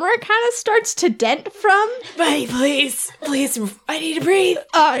 your armor kind of starts to dent from. Buddy, please, I need to breathe.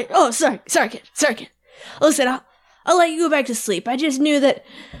 Sorry, kid. Listen, I'll let you go back to sleep. I just knew that,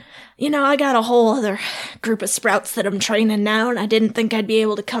 I got a whole other group of sprouts that I'm training now, and I didn't think I'd be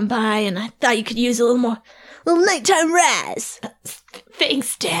able to come by, and I thought you could use a little nighttime raz.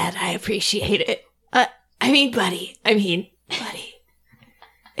 Thanks, Dad. I appreciate it. Buddy.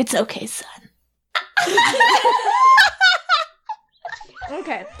 It's okay, son.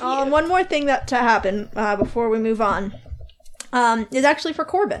 Okay. One more thing to happen before we move on is actually for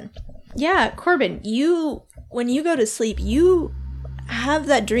Corbin. Yeah, Corbin, when you go to sleep, you have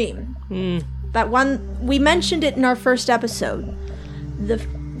that dream. That one, we mentioned it in our first episode. The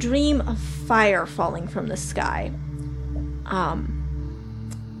dream of fire falling from the sky.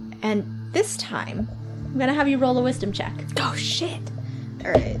 And this time, I'm going to have you roll a wisdom check. Oh, shit.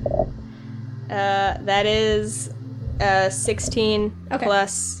 All right. That is 16 Okay.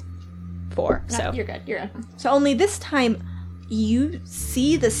 plus 4. No, So you're good. So only this time, you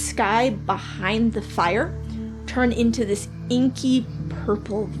see the sky behind the fire turn into this inky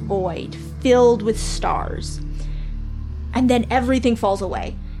purple void filled with stars. And then everything falls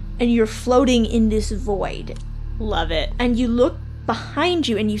away. And you're floating in this void. love it. And you look behind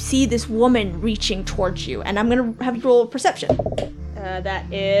you and you see this woman reaching towards you. And I'm going to have you roll perception.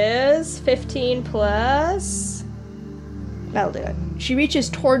 That is 15 plus. That'll do it. She reaches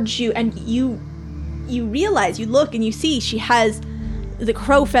towards you and you realize, you look and you see she has the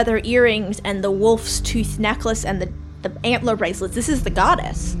crow feather earrings and the wolf's tooth necklace and the antler bracelets. This is the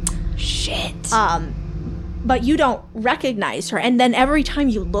goddess. Shit. But you don't recognize her. And then every time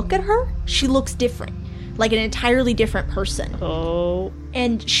you look at her, she looks different. Like an entirely different person. Oh.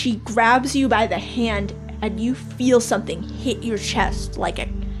 And she grabs you by the hand and you feel something hit your chest like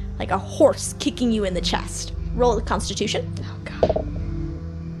a horse kicking you in the chest. Roll a constitution. Oh,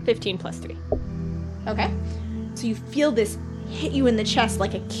 God. 15 plus 3. Okay. So you feel this hit you in the chest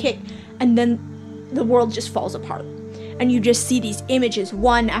like a kick, and then the world just falls apart. And you just see these images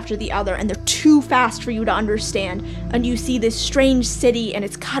one after the other, and they're too fast for you to understand. And you see this strange city, and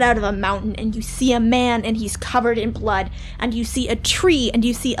it's cut out of a mountain, and you see a man, and he's covered in blood. And you see a tree, and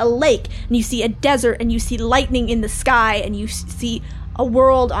you see a lake, and you see a desert, and you see lightning in the sky, and you see a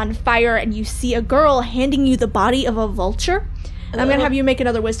world on fire, and you see a girl handing you the body of a vulture. And I'm gonna have you make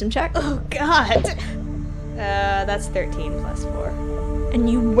another wisdom check. Oh, God. That's 13 plus 4. And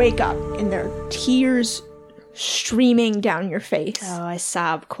you wake up, and there are tears streaming down your face. Oh, I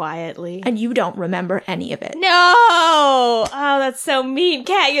sob quietly. And you don't remember any of it. No! Oh, that's so mean,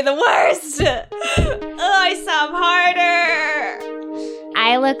 Kat. You're the worst. Oh, I sob harder.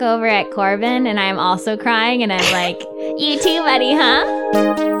 I look over at Corbin and I'm also crying and I'm like, you too, buddy, huh?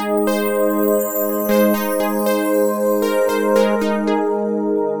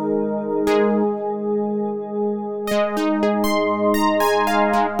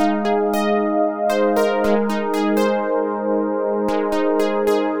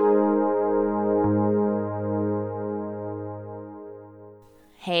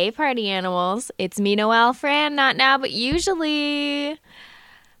 Hey, party animals. It's me, Noelle Fran, not now, but usually.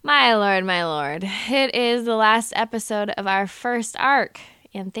 My lord, it is the last episode of our first arc,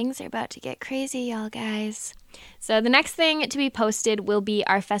 and things are about to get crazy, y'all guys. So the next thing to be posted will be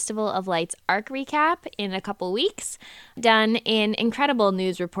our Festival of Lights arc recap in a couple weeks, done in incredible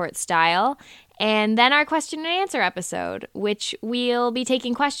news report style, and then our question and answer episode, which we'll be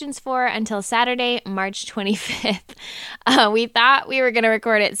taking questions for until Saturday, March 25th. We thought we were going to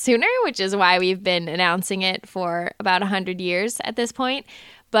record it sooner, which is why we've been announcing it for about 100 years at this point.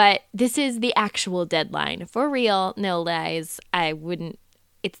 But this is the actual deadline. For real, no lies.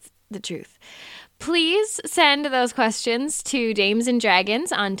 It's the truth. Please send those questions to Dames and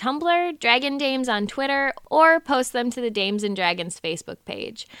Dragons on Tumblr, Dragon Dames on Twitter, or post them to the Dames and Dragons Facebook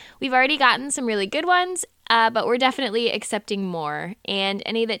page. We've already gotten some really good ones, but we're definitely accepting more. And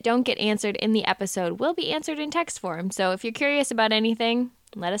any that don't get answered in the episode will be answered in text form. So if you're curious about anything,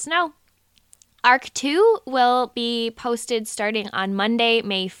 let us know. Arc 2 will be posted starting on Monday,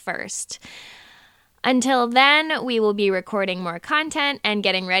 May 1st. Until then, we will be recording more content and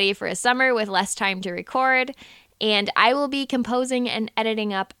getting ready for a summer with less time to record, and I will be composing and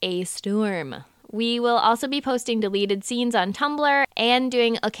editing up a storm. We will also be posting deleted scenes on Tumblr and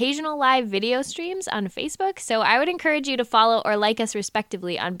doing occasional live video streams on Facebook, so I would encourage you to follow or like us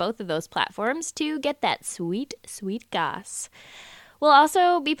respectively on both of those platforms to get that sweet, sweet goss. We'll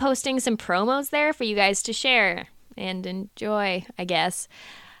also be posting some promos there for you guys to share and enjoy, I guess.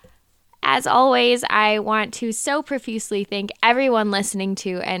 As always, I want to so profusely thank everyone listening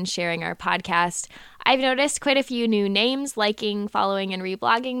to and sharing our podcast. I've noticed quite a few new names liking, following, and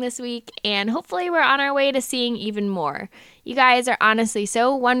reblogging this week, and hopefully we're on our way to seeing even more. You guys are honestly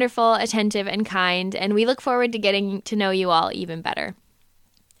so wonderful, attentive, and kind, and we look forward to getting to know you all even better.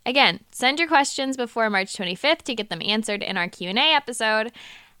 Again, send your questions before March 25th to get them answered in our Q&A episode.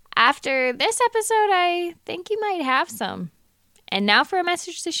 After this episode, I think you might have some. And now for a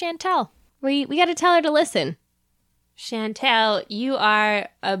message to Chantel. We got to tell her to listen. Chantel, you are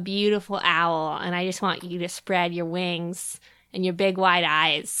a beautiful owl, and I just want you to spread your wings and your big wide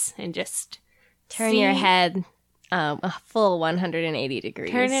eyes and just Turn your head a full 180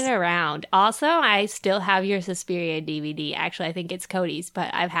 degrees. Turn it around. Also, I still have your Suspiria DVD. Actually, I think it's Cody's,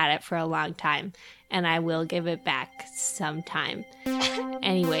 but I've had it for a long time, and I will give it back sometime.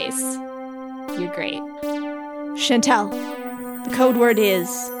 Anyways, you're great. Chantel, the code word is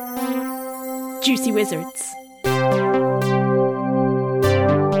Juicy Wizards.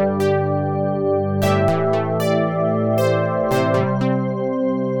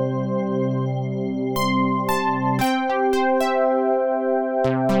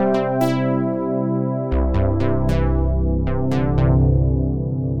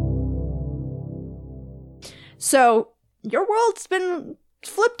 So, your world's been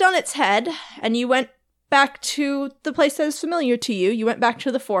flipped on its head, and you went back to the place that is familiar to you. You went back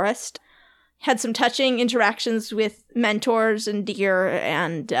to the forest, had some touching interactions with mentors and deer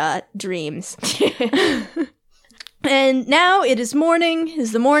and dreams. And now it is morning,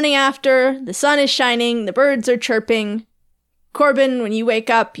 is the morning after, the sun is shining, the birds are chirping. Corbin, when you wake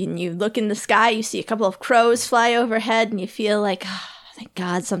up and you look in the sky, you see a couple of crows fly overhead, and you feel like, oh, thank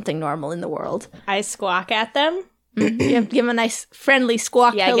God, something normal in the world. I squawk at them. You have to give them a nice, friendly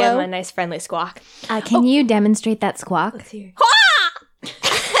squawk. Yeah, hello. I give them a nice, friendly squawk. Can you demonstrate that squawk?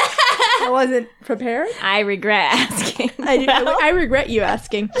 I wasn't prepared. I regret asking. I regret you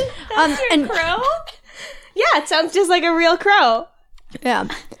asking. And Crow? Yeah, it sounds just like a real crow. yeah,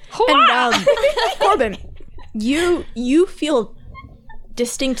 and Corbin, you feel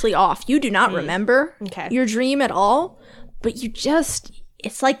distinctly off. You do not remember your dream at all, but you just.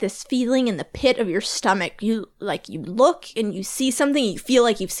 It's like this feeling in the pit of your stomach. You look and you see something, you feel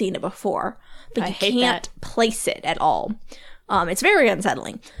like you've seen it before, but you can't place it at all. It's very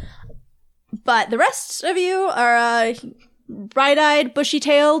unsettling. But the rest of you are bright-eyed,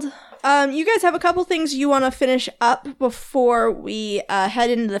 bushy-tailed. You guys have a couple things you want to finish up before we head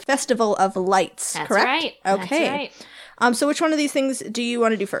into the Festival of Lights, That's correct? right. Okay. That's right. So which one of these things do you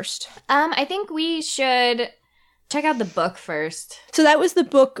want to do first? I think we should check out the book first. So that was the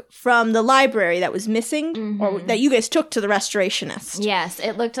book from the library that was missing, or that you guys took to the restorationist. Yes,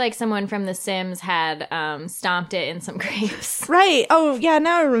 it looked like someone from The Sims had stomped it in some grapes. Right. Oh, yeah,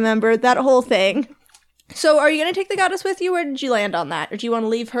 now I remember that whole thing. So are you going to take the goddess with you, or did you land on that? Or do you want to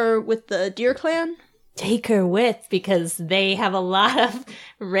leave her with the deer clan? Take her with, because they have a lot of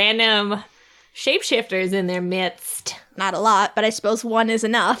random shapeshifters in their midst. Not a lot, but I suppose one is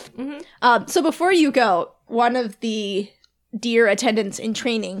enough. So before you go, one of the deer attendants in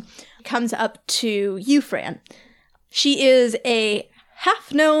training comes up to you, Fran. She is a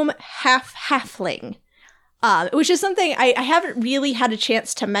half gnome, half halfling. Which is something I haven't really had a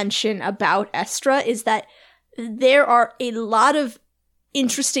chance to mention about Estra, is that there are a lot of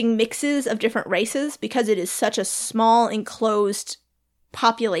interesting mixes of different races because it is such a small, enclosed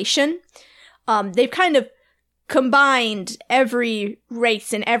population. They've kind of combined every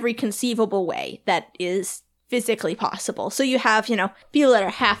race in every conceivable way that is physically possible. So you have, people that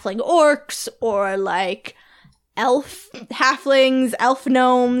are halfling orcs or like elf halflings, elf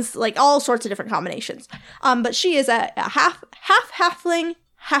gnomes, like all sorts of different combinations. But she is a half halfling,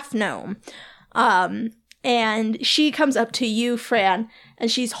 half gnome. And she comes up to you, Fran, and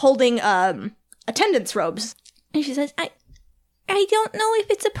she's holding attendance robes. And she says, I don't know if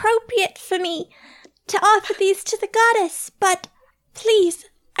it's appropriate for me to offer these to the goddess, but please,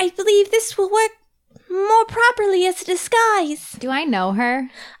 I believe this will work more properly as a disguise. Do I know her?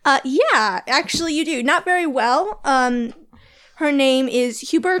 Yeah, actually you do. Not very well. Her name is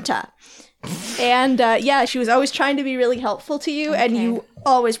Huberta. And yeah, she was always trying to be really helpful to you, and you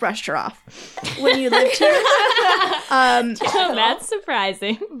always brushed her off when you lived here. That's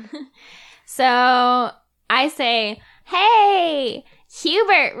surprising. So I say, hey,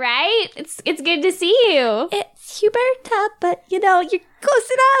 Hubert, right? It's good to see you. It's Huberta, but you're close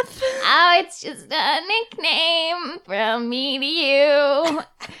enough. Oh, it's just a nickname from me to you.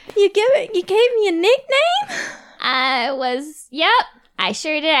 You gave me a nickname? Yep, I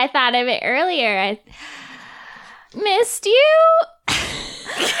sure did. I thought of it earlier. I missed you.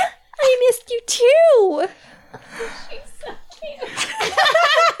 I missed you too. She's so cute.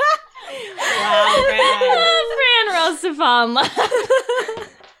 Wow, Fran rose to fall in love.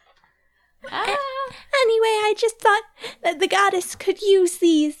 Anyway, I just thought that the goddess could use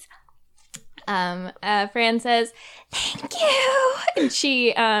these. Fran says, thank you. And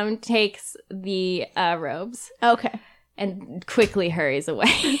she takes the robes Okay. and quickly hurries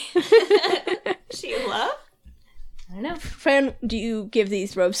away. She love? I don't know. Fran, do you give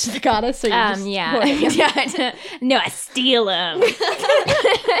these robes to the goddess? Or you just Yeah. hoarding them? No, I steal them.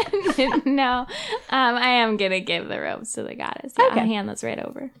 No, I am going to give the robes to the goddess. Yeah, Okay. I'll hand those right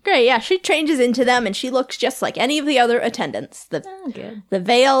over. Great, yeah. She changes into them, and she looks just like any of the other attendants. Oh, good. The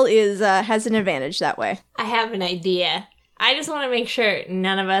veil has an advantage that way. I have an idea. I just want to make sure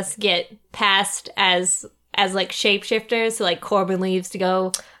none of us get passed as like shapeshifters. So like Corbin leaves to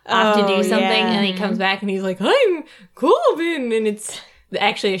go off to do something, and he comes back and he's like, I'm Corbin, and it's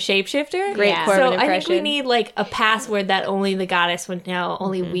actually a shapeshifter. Great Yeah. Corbin So I think impression. we need like a password that only the goddess would know,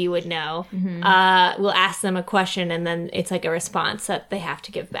 only we would know. We'll ask them a question, and then it's like a response that they have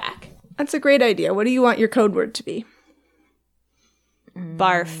to give back. That's a great idea. What do you want your code word to be?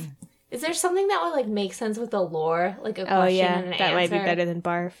 Barf. Is there something that would like make sense with the lore, like a question Oh yeah, and an that might be answer? better than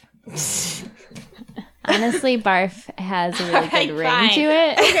barf. Honestly, barf has a really Alright, good ring fine. to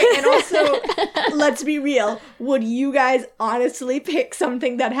it. Okay, and also, let's be real. Would you guys honestly pick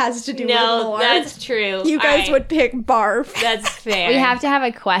something that has to do with No, lore? that's true. You guys Alright, would pick barf. That's fair. We have to have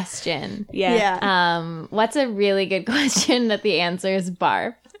a question. Yeah. What's a really good question that the answer is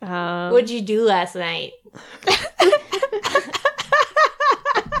barf? What'd you do last night?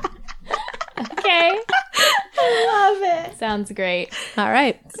 Okay. Love it. Sounds great. All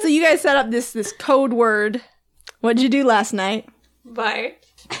right. So you guys set up this code word. What'd you do last night? Bart.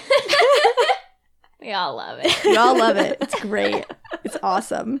 We all love it. You all love it. It's great. It's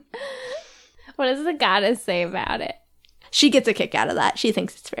awesome. What does the goddess say about it? She gets a kick out of that. She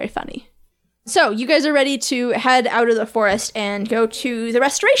thinks it's very funny. So you guys are ready to head out of the forest and go to the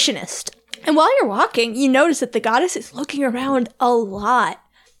Restorationist. And while you're walking, you notice that the goddess is looking around a lot,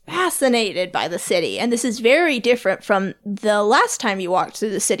 fascinated by the city. And this is very different from the last time you walked through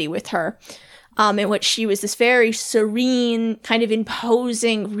the city with her, in which she was this very serene, kind of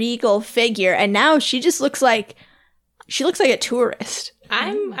imposing, regal figure. And now she just looks like a tourist.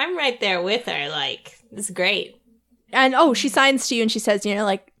 I'm right there with her. Like, this is great. And she signs to you and she says,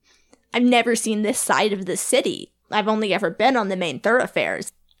 I've never seen this side of the city. I've only ever been on the main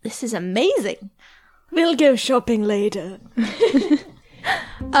thoroughfares. This is amazing. We'll go shopping later.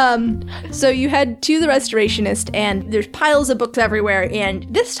 So you head to the Restorationist, and there's piles of books everywhere, and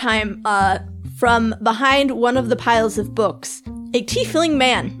this time, from behind one of the piles of books, a tiefling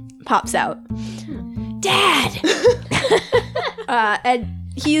man pops out. Dad! And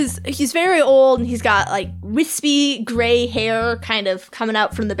he's very old, and he's got, like, wispy gray hair kind of coming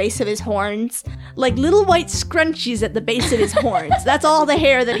out from the base of his horns. Like little white scrunchies at the base of his horns. That's all the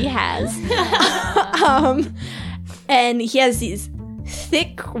hair that he has. And he has these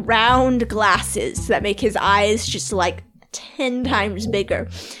thick, round glasses that make his eyes just, like, 10 times bigger.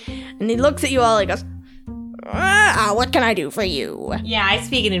 And he looks at you all and goes, What can I do for you? Yeah, I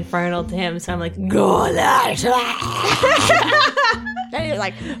speak in Infernal to him, so I'm like, Goulash. And you're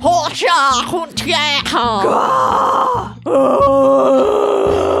like,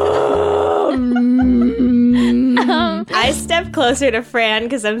 I step closer to Fran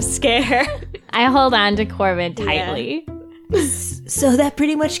because I'm scared. I hold on to Corbin tightly. So that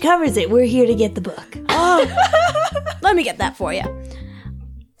pretty much covers it. We're here to get the book. let me get that for you.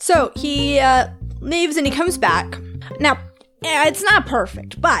 So he leaves and he comes back. Now, it's not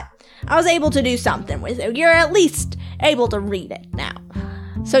perfect, but I was able to do something with it. You're at least able to read it now.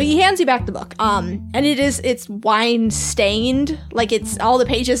 So he hands you back the book. And it's wine stained. Like all the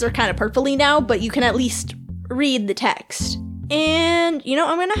pages are kind of purpley now, but you can at least read the text. And,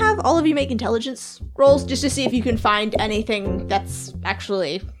 I'm going to have all of you make intelligence rolls just to see if you can find anything that's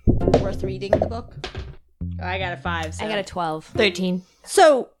actually worth reading in the book. Oh, I got a 5. So. I got a 12. 13.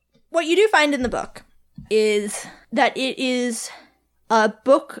 So, what you do find in the book is that it is a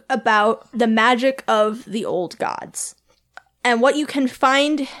book about the magic of the old gods. And what you can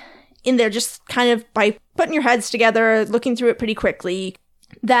find in there, just kind of by putting your heads together, looking through it pretty quickly,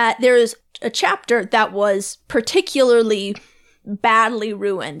 that there is a chapter that was particularly badly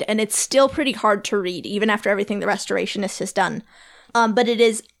ruined, and it's still pretty hard to read, even after everything the Restorationist has done. But it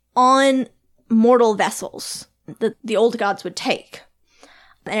is on mortal vessels that the old gods would take.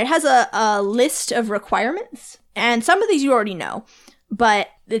 And it has a list of requirements, and some of these you already know, but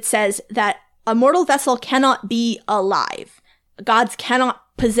it says that a mortal vessel cannot be alive. Gods cannot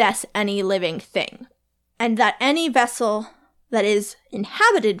possess any living thing. And that any vessel that is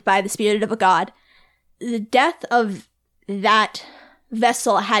inhabited by the spirit of a god, the death of that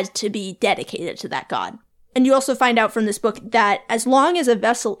vessel has to be dedicated to that god. And you also find out from this book that as long as a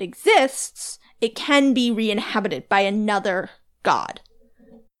vessel exists, it can be re-inhabited by another god.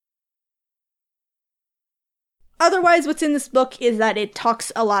 Otherwise, what's in this book is that it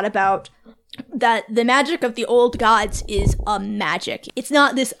talks a lot about that the magic of the old gods is a magic. It's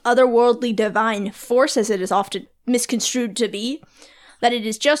not this otherworldly divine force as it is often misconstrued to be, that it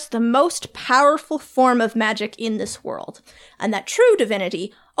is just the most powerful form of magic in this world, and that true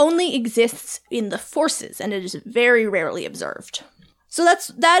divinity only exists in the forces, and it is very rarely observed. So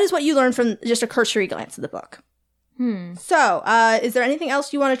that is what you learn from just a cursory glance at the book. So, is there anything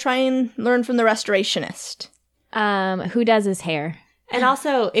else you want to try and learn from the Restorationist? Who does his hair? And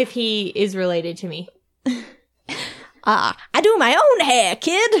also, if he is related to me. I do my own hair,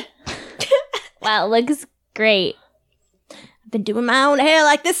 kid. Well, it looks great. I've been doing my own hair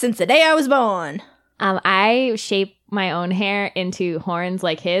like this since the day I was born. I shape my own hair into horns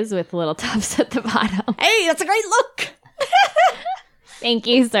like his with little tufts at the bottom. Hey, that's a great look. Thank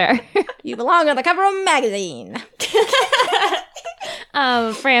you, sir. You belong on the cover of a magazine.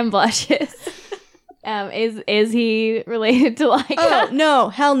 Fran blushes. Is he related to Leica? Oh, no.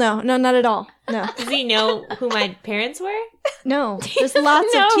 Hell no. No, not at all. No. Does he know who my parents were? No. There's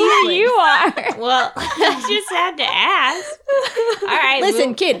lots know of who tieflings. you are. Well, I just had to ask. All right.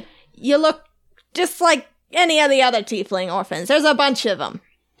 Listen, kid. You look just like any of the other tiefling orphans. There's a bunch of them.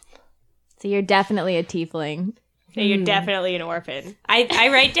 So you're definitely a tiefling. Yeah, you're definitely an orphan. I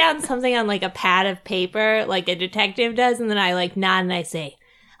write down something on like a pad of paper, like a detective does, and then I like nod and I say,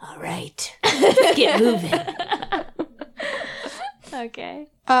 all right, let's get moving. Okay.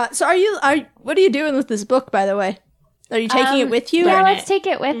 So what are you doing with this book, by the way? Are you taking it with you? Yeah, Burn let's it. take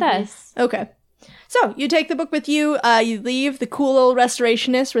it with us. Okay. So, you take the book with you, you leave the cool old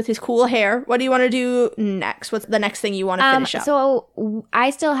Restorationist with his cool hair. What do you want to do next? What's the next thing you want to finish up? So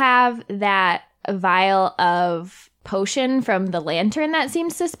I still have that vial of potion from the lantern that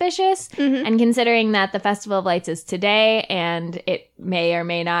seems suspicious. Mm-hmm. And considering that the Festival of Lights is today and it may or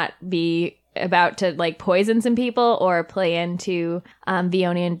may not be about to like poison some people or play into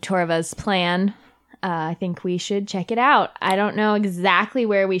Vioni and Torva's plan, I think we should check it out. I don't know exactly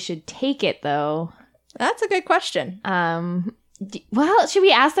where we should take it though. That's a good question. Well, should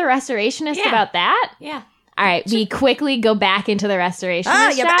we ask the restorationist Yeah. about that? Yeah. All right, we quickly go back into the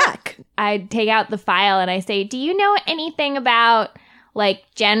restorationist You're shop. back. I take out the file and I say, do you know anything about, like,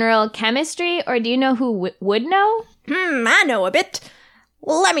 general chemistry? Or do you know who would know? I know a bit.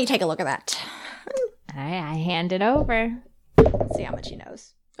 Let me take a look at that. I hand it over. Let's see how much he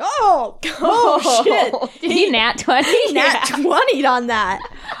knows. Oh shit. Did he nat 20? He nat 20'd on that.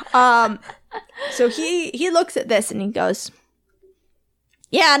 So he looks at this and he goes,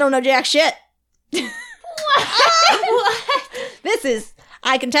 yeah, I don't know jack shit.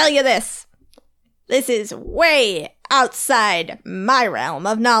 I can tell you this. This is way outside my realm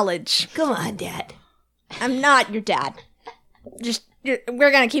of knowledge. Come on, Dad. I'm not your dad.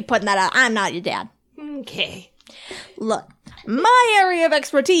 We're gonna keep putting that out. I'm not your dad. Okay. Look, my area of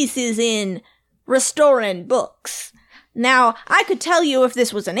expertise is in restoring books. Now, I could tell you if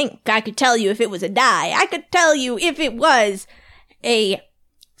this was an ink. I could tell you if it was a dye. I could tell you if it was a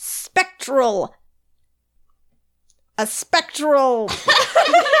spectral...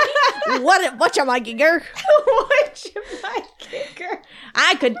 whatchamagigger? Whatchamagigger?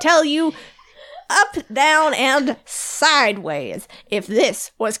 I could tell you up, down, and sideways if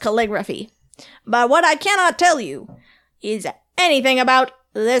this was calligraphy. But what I cannot tell you is anything about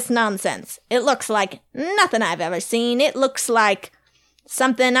this nonsense. It looks like nothing I've ever seen. It looks like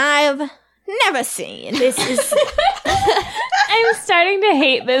something I've never seen. This is... I'm starting to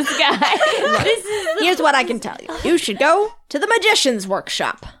hate this guy. Here's what I can tell you. You should go to the magician's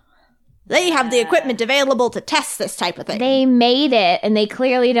workshop. They have the equipment available to test this type of thing. They made it, and they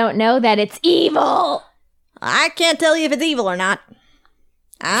clearly don't know that it's evil. I can't tell you if it's evil or not.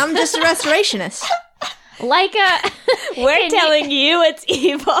 I'm just a restorationist. Leica, We're telling you it's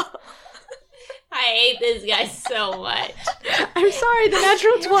evil. I hate this guy so much. I'm sorry, the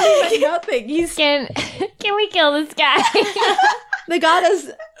natural 20 meant nothing. can we kill this guy? The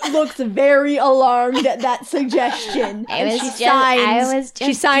goddess looks very alarmed at that suggestion.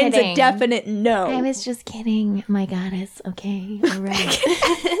 She signs kidding. a definite no. I was just kidding, my goddess. Okay, all right.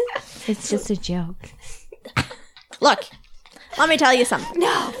 It's just a joke. Look, let me tell you something.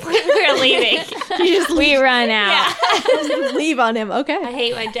 No, we're leaving. We run out. Just leave on him, okay? I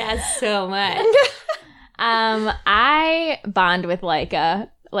hate my dad so much. I bond with Leica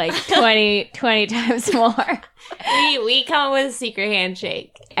like 20 times more. We come up with a secret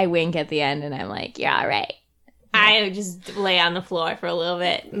handshake. I wink at the end and I'm like, you're all right. I just lay on the floor for a little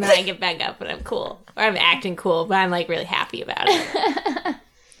bit, and then I get back up, and I'm cool. Or I'm acting cool, but I'm, like, really happy about it.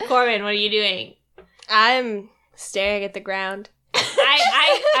 Corbin, what are you doing? I'm staring at the ground.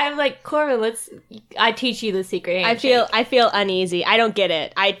 I'm like, Corbin, I teach you the secret handshake. I feel uneasy. I don't get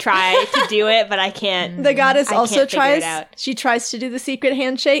it. I try to do it, but I can't. The goddess I also can't figure it tries. out. She tries to do the secret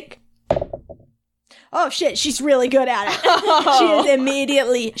handshake. Oh shit, she's really good at it. She is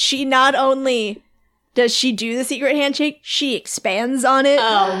immediately. She not only does she do the secret handshake, she expands on it.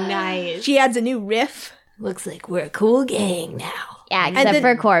 Oh, nice. She adds a new riff. Looks like we're a cool gang now. Yeah, except then-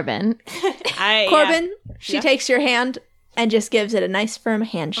 for Corbin. Corbin, she takes your hand and just gives it a nice firm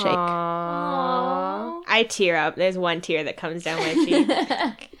handshake. Aww. I tear up. There's one tear that comes down my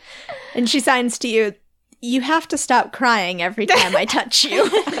cheek. And she signs to you, you have to stop crying every time I touch you.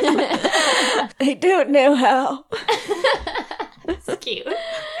 I don't know how. That's cute.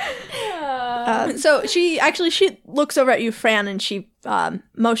 So she looks over at you, Fran, and she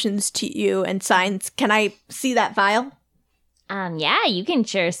motions to you and signs, can I see that vial? Yeah, you can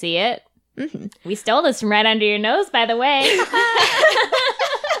sure see it. Mm-hmm. We stole this from right under your nose, by the way.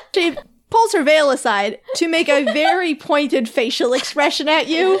 She pulls her veil aside to make a very pointed facial expression at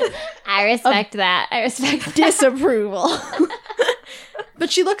you. I respect that. I respect that. Disapproval.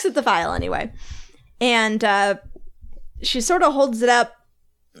 But she looks at the vial anyway. And she sort of holds it up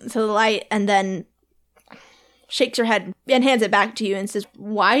to the light and then shakes her head and hands it back to you and says,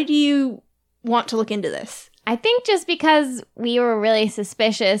 why do you want to look into this? I think just because we were really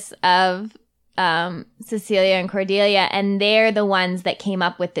suspicious of Cecilia and Cordelia, and they're the ones that came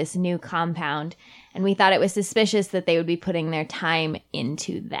up with this new compound, and we thought it was suspicious that they would be putting their time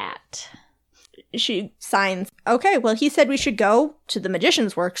into that. She signs, okay, well, he said we should go to the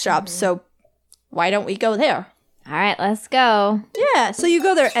magician's workshop, so why don't we go there? All right, let's go. Yeah, so you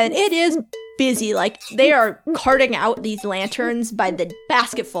go there, and it is busy. Like, they are carting out these lanterns by the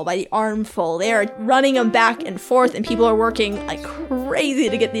basketful, by the armful. They are running them back and forth, and people are working like crazy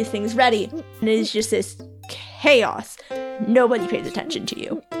to get these things ready. And it is just this chaos. Nobody pays attention to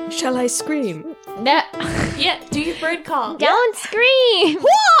you. Shall I scream? No. Yeah, do your bird call. Don't scream!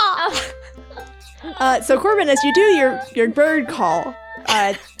 So Corbin, as you do your bird call,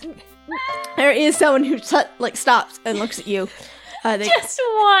 there is someone who stops and looks at you. Just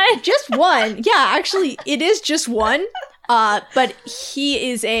one. Just one. Yeah, actually, it is just one. But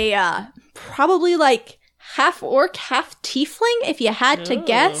he is a probably like half orc, half tiefling, if you had to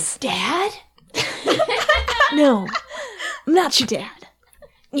guess. Dad? No, I'm not your dad.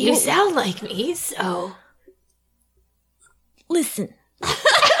 You sound like me, so... Listen.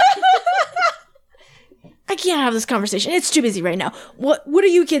 I can't have this conversation. It's too busy right now. What are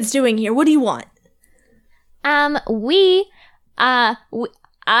you kids doing here? What do you want? We are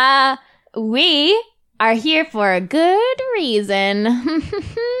here for a good reason.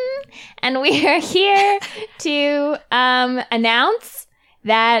 And we are here to announce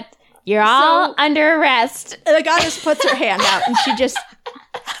that you're all under arrest. The goddess puts her hand out and she just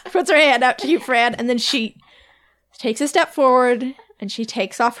puts her hand out to you, Fran, and then she takes a step forward and she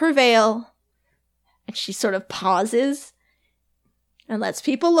takes off her veil and she sort of pauses and lets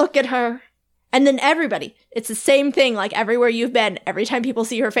people look at her. And then everybody, it's the same thing like everywhere you've been. Every time people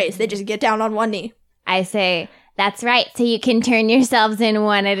see her face, they just get down on one knee. I say, that's right. So you can turn yourselves in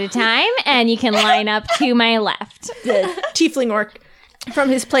one at a time and you can line up to my left. The tiefling orc from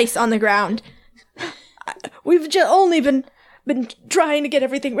his place on the ground. We've just only been trying to get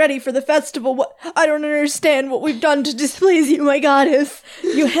everything ready for the festival. I don't understand what we've done to displease you, my goddess.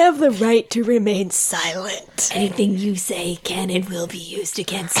 You have the right to remain silent. Anything you say can and will be used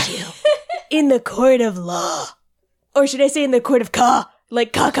against you. In the court of law. Or should I say in the court of Ka,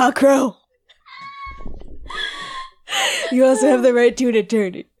 like Ka Crow. You also have the right to an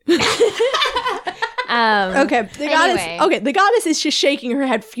attorney. Okay, the goddess is just shaking her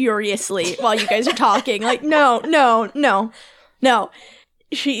head furiously while you guys are talking. Like, no.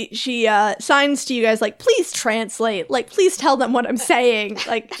 She signs to you guys like, please translate. Like, please tell them what I'm saying.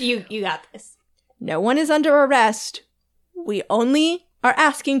 Like, You got this. no one is under arrest. We only are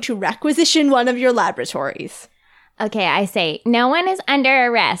asking to requisition one of your laboratories. Okay, I say, no one is under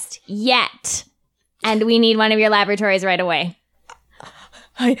arrest yet. And we need one of your laboratories right away.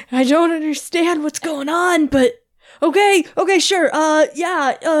 I don't understand what's going on, but okay, sure.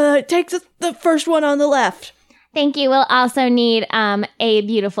 Take the first one on the left. Thank you. We'll also need a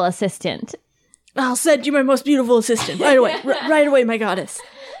beautiful assistant. I'll send you my most beautiful assistant right away. Right away, my goddess.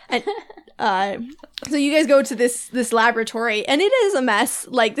 And so you guys go to this laboratory, and it is a mess.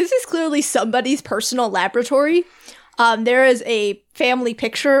 Like, this is clearly somebody's personal laboratory. There is a family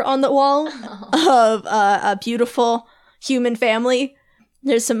picture on the wall of a beautiful human family.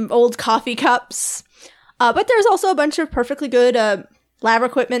 There's some old coffee cups. But there's also a bunch of perfectly good lab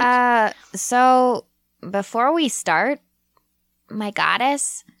equipment. So before we start, my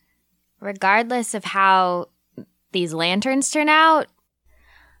goddess, regardless of how these lanterns turn out,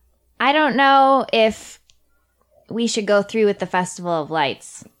 I don't know if we should go through with the Festival of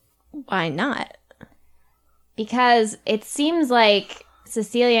Lights. Why not? Because it seems like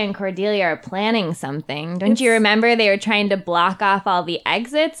Cecilia and Cordelia are planning something. Don't you remember they were trying to block off all the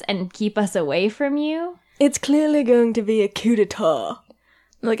exits and keep us away from you? It's clearly going to be a coup d'etat.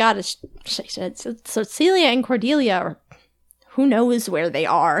 The goddess said, so Celia and Cordelia are, who knows where they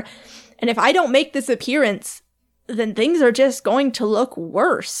are. And if I don't make this appearance, then things are just going to look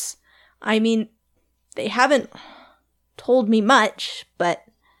worse. I mean, they haven't told me much, but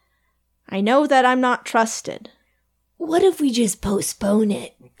I know that I'm not trusted. What if we just postpone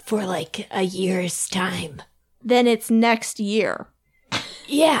it for like a year's time? Then it's next year.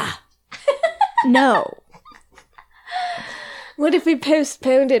 Yeah. No. What if we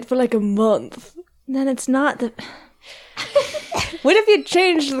postponed it for like a month? Then it's not the... What if you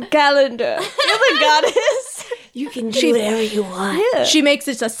changed the calendar? You're the goddess. You can do whatever you want. Yeah. She makes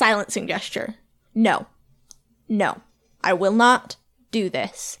it a silencing gesture. No. I will not do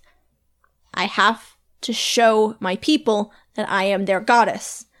this. I have to show my people that I am their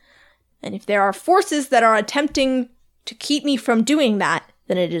goddess. And if there are forces that are attempting to keep me from doing that,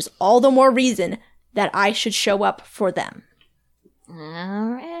 then it is all the more reason that I should show up for them.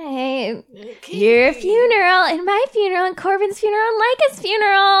 All right. Okay. Your funeral and my funeral and Corbin's funeral and Lyca's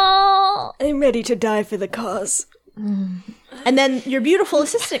funeral. I'm ready to die for the cause. And then your beautiful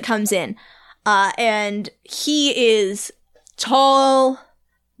assistant comes in. And he is tall,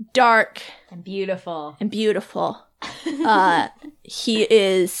 dark, And beautiful. He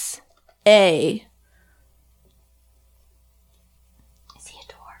is a... Is he a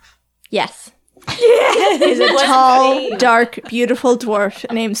dwarf? Yes. He's a tall, dark, beautiful dwarf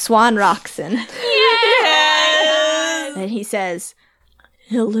named Swan Roxon. Yes! And he says,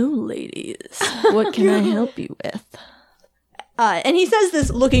 "Hello, ladies. What can I help you with?" And he says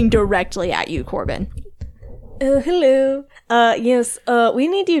this looking directly at you, Corbin. Hello. Yes, we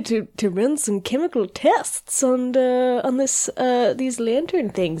need you to run some chemical tests on this, these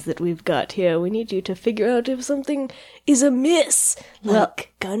lantern things that we've got here. We need you to figure out if something is amiss,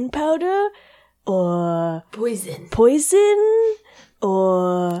 like gunpowder, or Poison.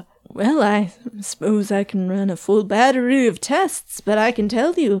 or... Well, I suppose I can run a full battery of tests, but I can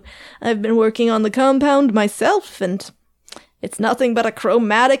tell you, I've been working on the compound myself, and it's nothing but a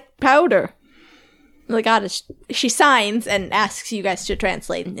chromatic powder. The goddess, she signs and asks you guys to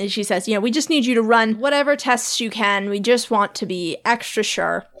translate. And she says, we just need you to run whatever tests you can. We just want to be extra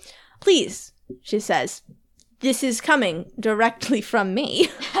sure. Please, she says, this is coming directly from me.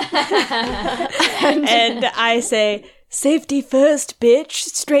 And I say, safety first, bitch,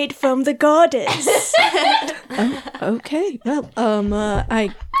 straight from the goddess. Okay, well,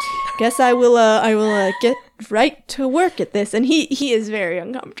 guess I will get right to work at this. And he is very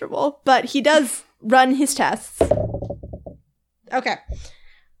uncomfortable, but he does run his tests. Okay.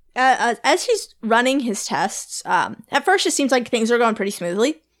 As he's running his tests, at first it seems like things are going pretty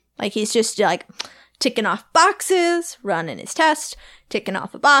smoothly. Like he's just like ticking off boxes, running his test, ticking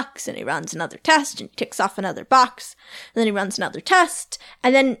off a box, and he runs another test, and he ticks off another box, and then he runs another test,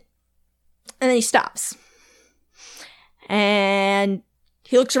 and then he stops. And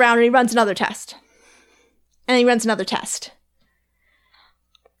he looks around and he runs another test. And he runs another test.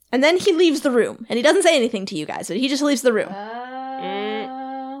 And then he leaves the room. And he doesn't say anything to you guys, but he just leaves the room.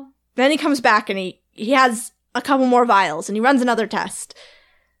 Then he comes back and he has a couple more vials and he runs another test.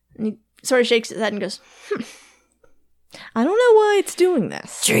 And he sort of shakes his head and goes, I don't know why it's doing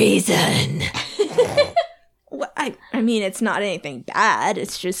this. Treason. Well, I mean, it's not anything bad.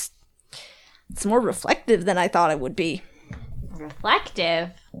 It's just, it's more reflective than I thought it would be. Reflective.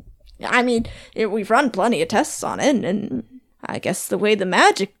 I mean, we've run plenty of tests on it, and I guess the way the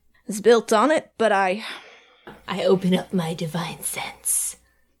magic is built on it, but I open up my divine sense.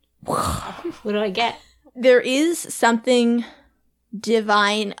 What do I get? There is something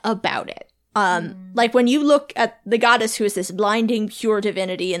divine about it. Like when you look at the goddess who is this blinding pure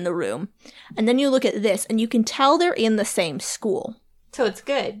divinity in the room, and then you look at this, and you can tell they're in the same school. So it's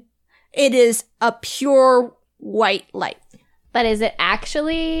good. It is a pure white light. But is it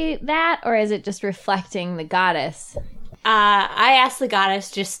actually that, or is it just reflecting the goddess? I asked the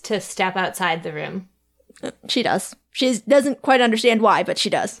goddess just to step outside the room. She does. She doesn't quite understand why, but she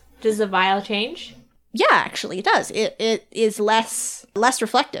does. Does the vial change? Yeah, actually, it does. It is less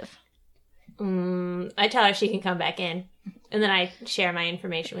reflective. I tell her she can come back in. And then I share my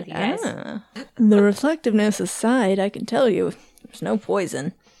information with you guys. The reflectiveness aside, I can tell you, there's no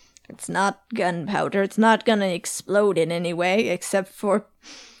poison. It's not gunpowder. It's not gonna explode in any way, except for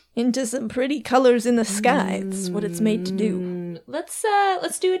into some pretty colors in the sky. It's what it's made to do. Let's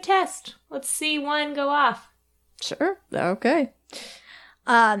do a test. Let's see one go off. Sure. Okay.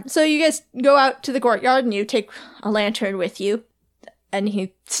 So you guys go out to the courtyard and you take a lantern with you. And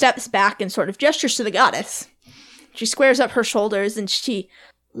he steps back and sort of gestures to the goddess. She squares up her shoulders and she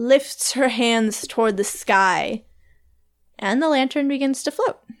lifts her hands toward the sky. And the lantern begins to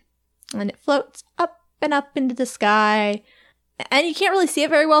float. And it floats up and up into the sky. And you can't really see it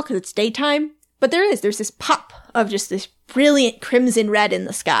very well because it's daytime. But there's this pop of just this brilliant crimson red in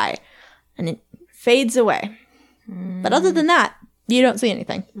the sky. And it fades away. But other than that, you don't see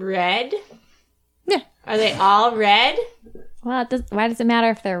anything. Red? Yeah. Are they all red? Well, why does it matter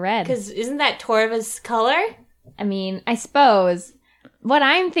if they're red? Because isn't that Torva's color? I mean, I suppose. What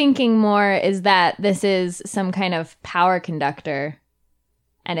I'm thinking more is that this is some kind of power conductor.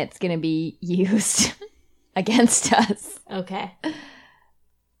 And it's going to be used against us. Okay.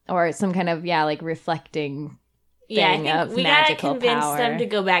 Or some kind of, like reflecting thing I of think we gotta magical convince power. them to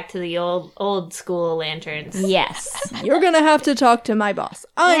go back to the old school lanterns. Yes. You're gonna have to talk to my boss.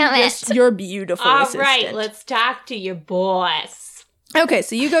 I'm just your beautiful All assistant. right, let's talk to your boss. Okay,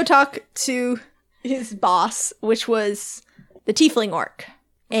 so you go talk to his boss, which was the tiefling orc.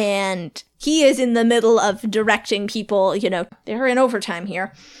 And he is in the middle of directing people, they're in overtime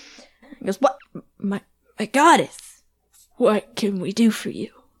here. He goes, what? My goddess, what can we do for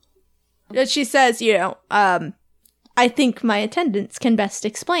you? And she says, I think my attendants can best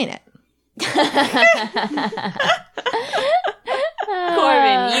explain it. Corbin,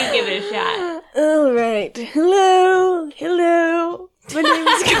 you give it a shot. All right. Hello. My name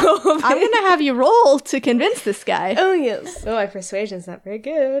is Corbin. I'm gonna have you roll to convince this guy. Oh, yes. Oh, my persuasion's not very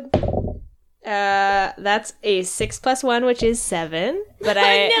good. That's a 6 + 1, which is 7. But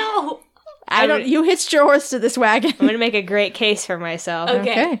No. You hitched your horse to this wagon. I'm gonna make a great case for myself.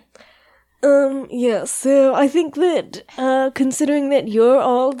 Okay. Yeah, so I think that, considering that you're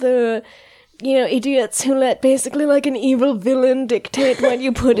all the, idiots who let basically like an evil villain dictate what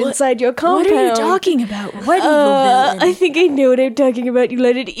you put inside your compound. What are you talking about? What evil villain? I think I know what I'm talking about. You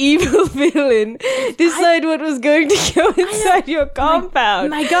let an evil villain decide what was going to go inside your compound.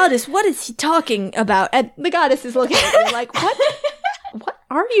 My goddess, what is he talking about? And the goddess is looking at you like, what? What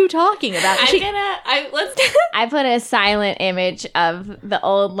are you talking about? Let's. I put a silent image of the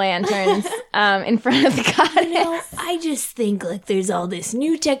old lanterns in front of the goddess. I just think there's all this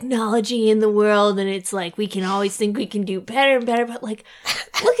new technology in the world, and it's we can always think we can do better and better. But look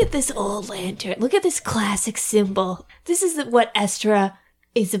at this old lantern. Look at this classic symbol. This is what Estra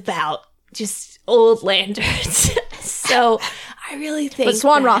is about. Just old lanterns. So I really think. But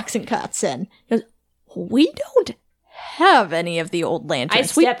Swan rocks and cuts in. He goes, we don't have any of the old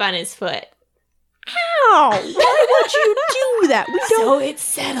lanterns. I step on his foot. Ow! Why would you do that? So it's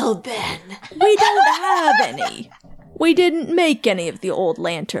settled then. We don't have any. We didn't make any of the old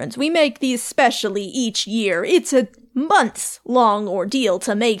lanterns. We make these specially each year. It's a months-long ordeal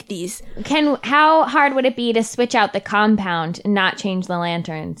to make these. How hard would it be to switch out the compound and not change the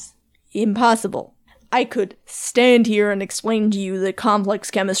lanterns? Impossible. I could stand here and explain to you the complex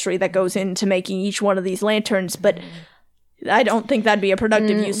chemistry that goes into making each one of these lanterns, but I don't think that'd be a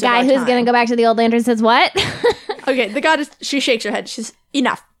productive use of our Guy time. who's gonna go back to the old lantern says what? Okay, the goddess, she shakes her head. She says,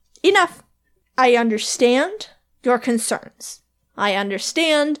 enough. Enough. I understand your concerns. I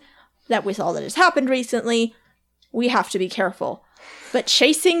understand that with all that has happened recently, we have to be careful. But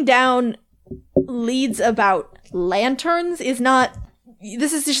chasing down leads about lanterns is not...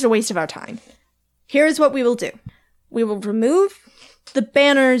 This is just a waste of our time. Here's what we will do. We will remove the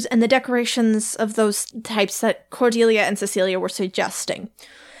banners and the decorations of those types that Cordelia and Cecilia were suggesting.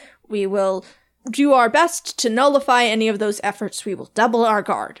 We will do our best to nullify any of those efforts. We will double our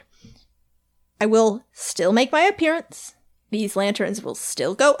guard. I will still make my appearance. These lanterns will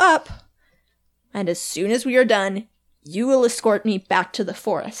still go up. And as soon as we are done, you will escort me back to the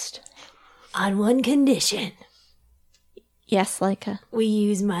forest. On one condition. Yes, Leica. We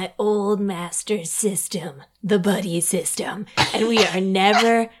use my old master's system, the buddy system, and we are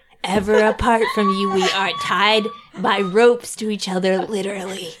never, ever apart from you. We are tied by ropes to each other,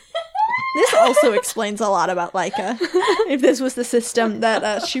 literally. This also explains a lot about Leica. If this was the system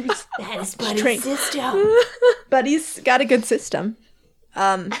that she was... That is Buddy's trained. system. Buddy's got a good system.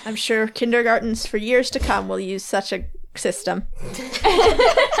 I'm sure kindergartens for years to come will use such a system.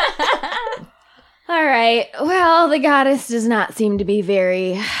 All right. Well, the goddess does not seem to be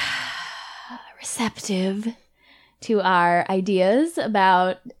very receptive to our ideas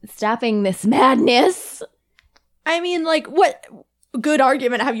about stopping this madness. I mean, like, what good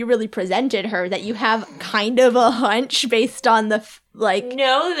argument have you really presented her that you have kind of a hunch based on the,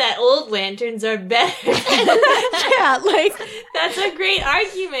 No, that old lanterns are better. yeah, like... That's a great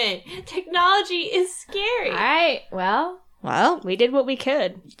argument. Technology is scary. All right. Well, We did what we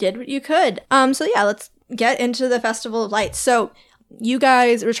could. you did what you could. So yeah, let's get into the Festival of Lights. So, you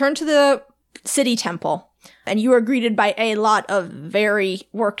guys return to the city temple, and you are greeted by a lot of very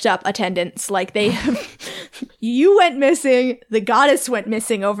worked up attendants. Like, you went missing, the goddess went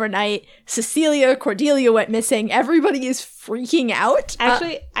missing overnight, Cecilia, Cordelia went missing, everybody is freaking out.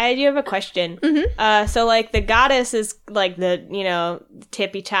 Actually, I do have a question. So, like, the goddess is, like, the,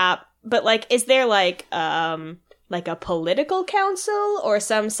 tippy top, but, like, is there, like a political council or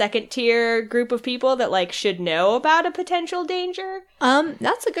some second tier group of people that, like, should know about a potential danger?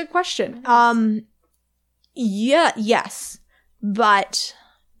 That's a good question. Yes, but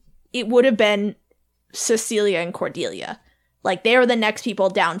it would have been Cecilia and Cordelia. Like, they are the next people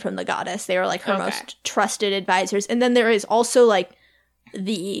down from the goddess. They are, like, her most trusted advisors. And then there is also, like,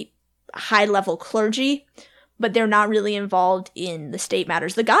 the high-level clergy, but they're not really involved in the state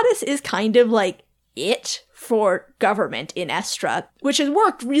matters. The goddess is kind of, like, it for government in Estra, which has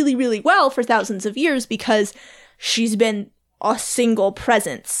worked really, really well for thousands of years because she's been a single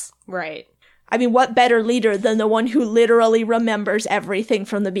presence. Right. I mean, what better leader than the one who literally remembers everything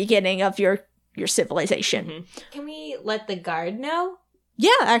from the beginning of your civilization? Mm-hmm. Can we let the guard know?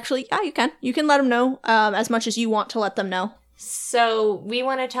 Yeah, actually, yeah, you can. You can let them know as much as you want to let them know. So we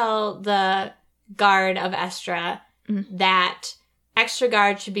want to tell the guard of Estra that extra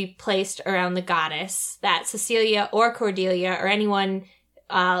guard should be placed around the goddess, that Cecilia or Cordelia or anyone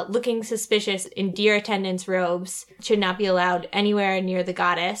looking suspicious in deer attendants' robes should not be allowed anywhere near the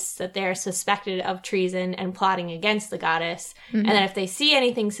goddess, that they're suspected of treason and plotting against the goddess, and that if they see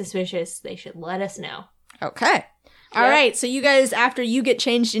anything suspicious, they should let us know. Okay. All right, so you guys, after you get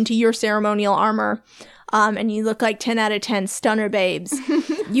changed into your ceremonial armor, and you look like 10 out of 10 stunner babes,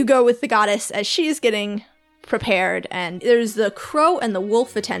 you go with the goddess as she's getting prepared, and there's the crow and the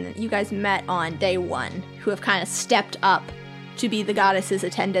wolf attendant you guys met on day one, who have kind of stepped up to be the goddess's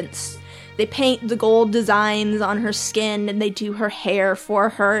attendants. They paint the gold designs on her skin, and they do her hair for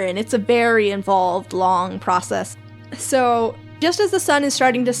her, and it's a very involved, long process. So, just as the sun is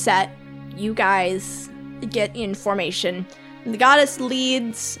starting to set, you guys get in formation. The goddess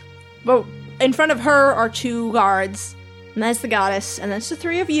leads, but in front of her are two guards, and that's the goddess, and that's the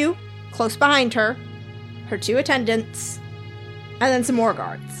three of you, close behind her, her two attendants, and then some more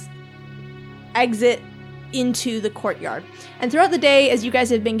guards. Exit into the courtyard. And throughout the day, as you guys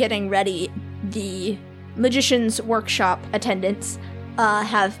have been getting ready, the Magician's Workshop attendants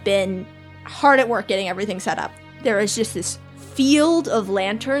have been hard at work getting everything set up. There is just this field of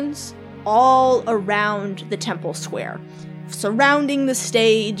lanterns all around the temple square. surrounding the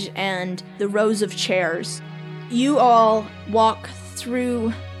stage and the rows of chairs. You all walk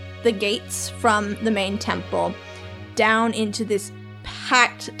through the gates from the main temple down into this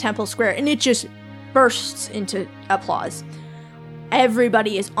packed temple square, and it just bursts into applause.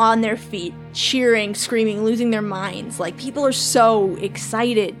 Everybody is on their feet, cheering, screaming, losing their minds. Like, people are so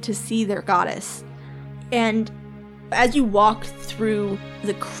excited to see their goddess. And as you walk through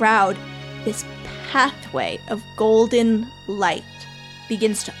the crowd, this pathway of golden light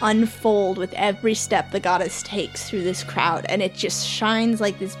begins to unfold with every step the goddess takes through this crowd, and it just shines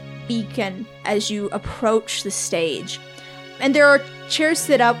like this beacon as you approach the stage. And there are chairs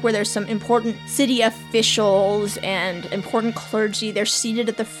set up where there's some important city officials and important clergy. They're seated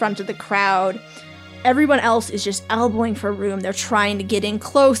at the front of the crowd. Everyone else is just elbowing for room. They're trying to get in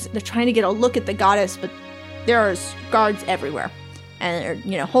close. They're trying to get a look at the goddess, but there's guards everywhere. And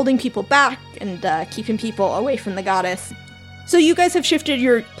they're, holding people back and keeping people away from the goddess. So you guys have shifted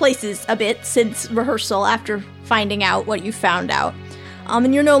your places a bit since rehearsal after finding out what you found out.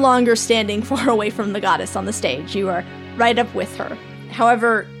 And you're no longer standing far away from the goddess on the stage. You are right up with her.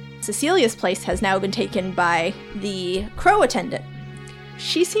 However, Cecilia's place has now been taken by the crow attendant.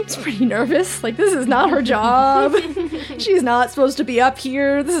 She seems pretty nervous. Like, this is not her job. She's not supposed to be up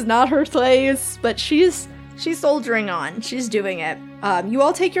here. This is not her place. But she's soldiering on. She's doing it. You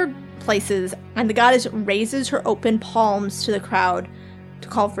all take your places, and the goddess raises her open palms to the crowd to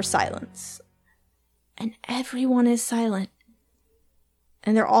call for silence. And everyone is silent.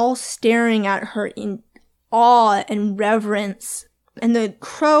 And they're all staring at her in awe and reverence. And the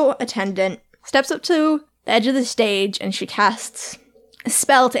crow attendant steps up to the edge of the stage, and she casts a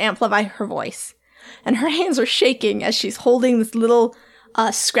spell to amplify her voice. And her hands are shaking as she's holding this little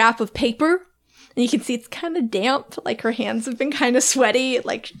scrap of paper. And you can see it's kind of damp, like her hands have been kind of sweaty.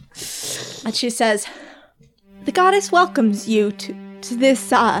 And she says, "The goddess welcomes you to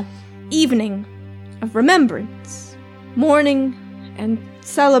this evening of remembrance, mourning, and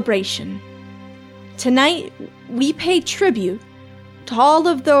celebration. Tonight, we pay tribute to all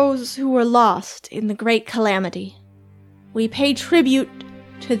of those who were lost in the great calamity. We pay tribute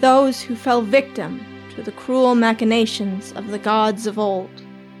to those who fell victim to the cruel machinations of the gods of old.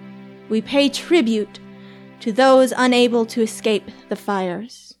 We pay tribute to those unable to escape the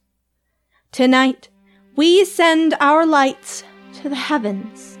fires. Tonight, we send our lights to the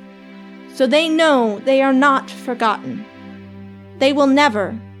heavens, so they know they are not forgotten. They will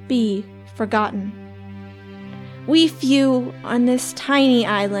never be forgotten. We few on this tiny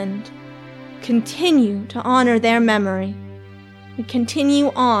island continue to honor their memory. We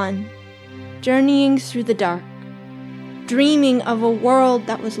continue on, journeying through the dark, dreaming of a world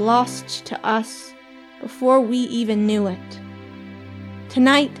that was lost to us before we even knew it.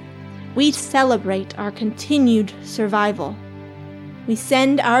 Tonight, we celebrate our continued survival. We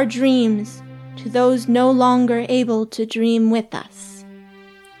send our dreams to those no longer able to dream with us.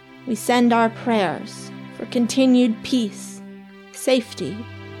 We send our prayers for continued peace, safety,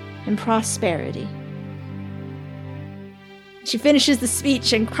 and prosperity." She finishes the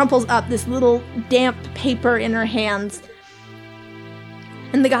speech and crumples up this little damp paper in her hands.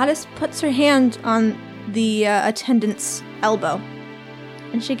 And the goddess puts her hand on the attendant's elbow.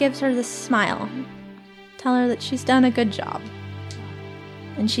 And she gives her this smile. Tell her that she's done a good job.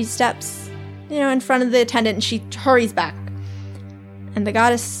 And she steps, in front of the attendant, and she hurries back. And the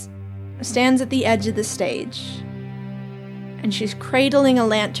goddess stands at the edge of the stage. And she's cradling a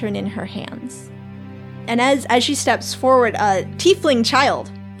lantern in her hands. And as she steps forward, a tiefling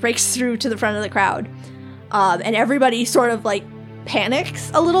child breaks through to the front of the crowd. And everybody sort of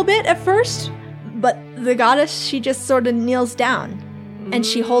panics a little bit at first. But the goddess, she just sort of kneels down. And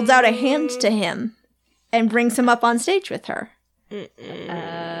she holds out a hand to him and brings him up on stage with her.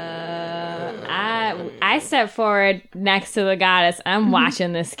 I step forward next to the goddess. I'm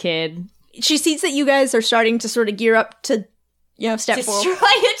watching this kid. She sees that you guys are starting to sort of gear up to, step forward. Destroy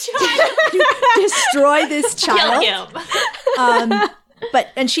a child. Destroy this child. Kill him.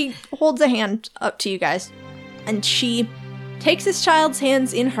 And she holds a hand up to you guys. And she takes this child's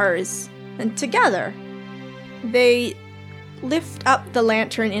hands in hers. And together, they lift up the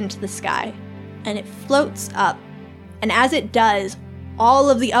lantern into the sky. And it floats up. And as it does, all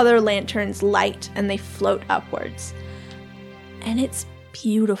of the other lanterns light and they float upwards. And it's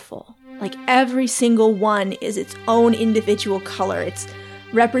beautiful. Every single one is its own individual color. It's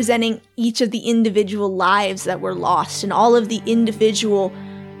representing each of the individual lives that were lost and all of the individual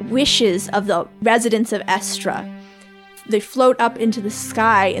wishes of the residents of Estra. They float up into the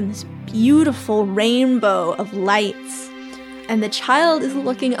sky in this beautiful rainbow of lights. And the child is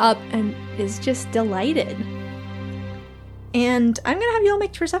looking up and is just delighted. And I'm gonna have you all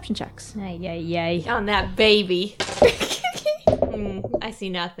make perception checks. Ay. On that baby. I see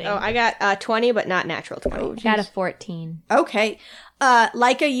nothing. Oh, I got 20, but not natural 20. Got a 14. Okay.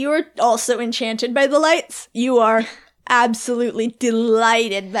 Leica, you are also enchanted by the lights. You are absolutely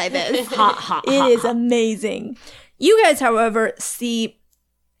delighted by this. It is amazing. You guys, however, see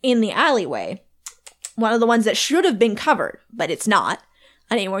in the alleyway, one of the ones that should have been covered, but it's not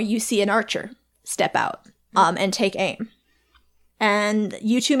anymore. You see an archer step out and take aim. And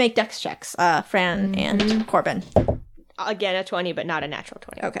you two make dex checks, Fran and Corbin. Again, a 20, but not a natural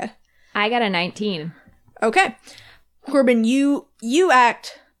 20. Okay. I got a 19. Okay. Corbin, you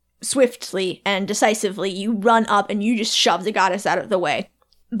act swiftly and decisively. You run up and you just shove the goddess out of the way.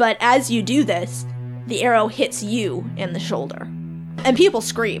 But as you do this, the arrow hits you in the shoulder. And people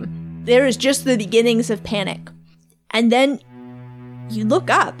scream. There is just the beginnings of panic. And then you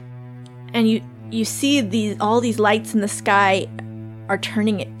look up and you see all these lights in the sky are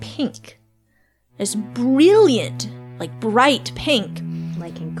turning it pink. This brilliant, like bright pink.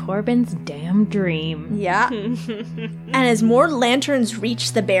 Like in Corbin's damn dream. Yeah. And as more lanterns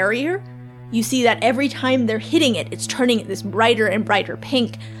reach the barrier, you see that every time they're hitting it, it's turning it this brighter and brighter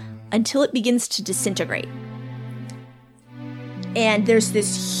pink until it begins to disintegrate. And there's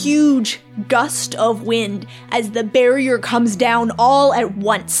this huge gust of wind as the barrier comes down all at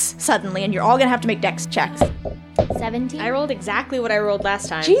once suddenly, and you're all gonna have to make dex checks. 17? I rolled exactly what I rolled last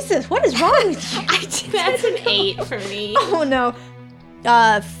time. Jesus, what is wrong with you? That's an 8 for me. Oh no.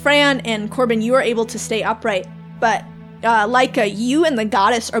 Fran and Corbin, you are able to stay upright, but Leica, you and the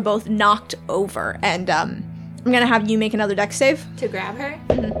goddess are both knocked over, and I'm gonna have you make another dex save. To grab her?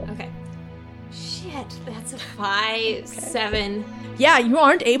 Okay. Shit, that's a 5, 7. Yeah, you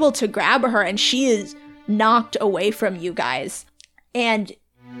aren't able to grab her, and she is knocked away from you guys. And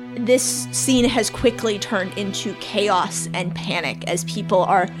this scene has quickly turned into chaos and panic as people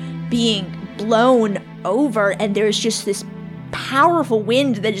are being blown over, and there's just this powerful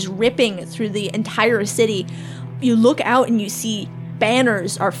wind that is ripping through the entire city. You look out and you see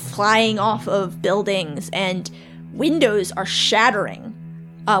banners are flying off of buildings and windows are shattering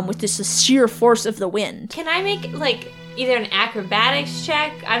with this sheer force of the wind. Can I make, like, either an acrobatics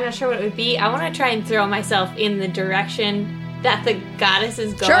check? I'm not sure what it would be. I want to try and throw myself in the direction that the goddess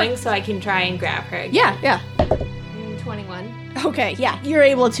is going so I can try and grab her again. Yeah. 21. Okay, yeah, you're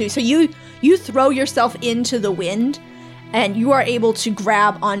able to. So you throw yourself into the wind, and you are able to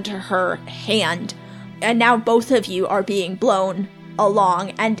grab onto her hand. And now both of you are being blown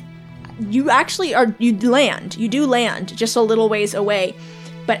along, and you actually you do land just a little ways away.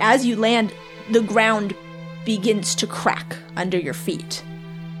 But as you land, the ground begins to crack under your feet.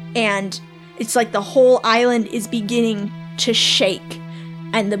 And it's like the whole island is beginning to shake,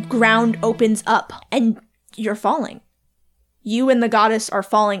 and the ground opens up, and you're falling. You and the goddess are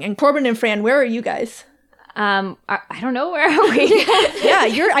falling. And Corbin and Fran, where are you guys? I don't know, where are we? Yeah,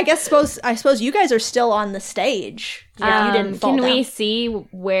 I suppose you guys are still on the stage. Yeah, you didn't fall Can down. we see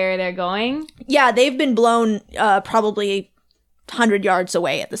where they're going? Yeah, they've been blown probably 100 yards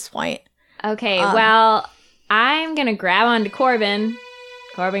away at this point. Okay, well, I'm gonna grab onto Corbin.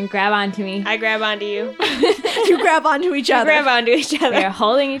 Corbin, grab onto me. I grab onto you. You grab onto each other. Grab onto each We're other.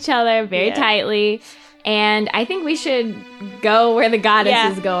 holding each other very tightly. And I think we should go where the goddess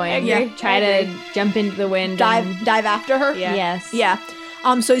Yeah, is going. I agree. Try to jump into the wind. Dive after her? Yeah. Yes. Yeah.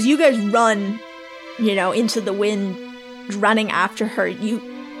 So as you guys run, into the wind, running after her, you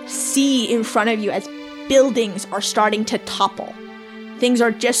see in front of you as buildings are starting to topple. Things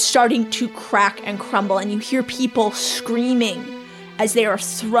are just starting to crack and crumble, and you hear people screaming as they are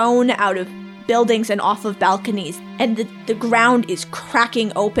thrown out of buildings and off of balconies, and the ground is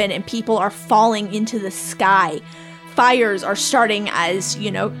cracking open and people are falling into the sky. Fires are starting as,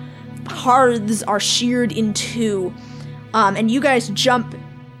 hearths are sheared in two. And you guys jump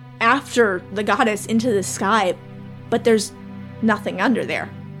after the goddess into the sky, but there's nothing under there.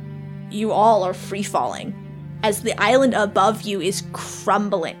 You all are free falling as the island above you is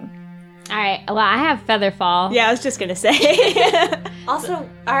crumbling. All right. Well, I have feather fall. Yeah, I was just gonna say. Also,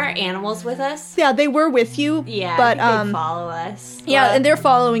 are animals with us? Yeah, they were with you. Yeah, but they follow us. yeah, and they're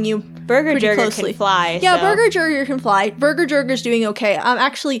following you. Burger pretty Jerger closely. can fly. Yeah, so. Burger Jerger can fly. Burger Jerger's doing okay.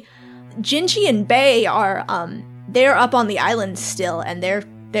 Actually, Gingy and Bay are they're up on the island still, and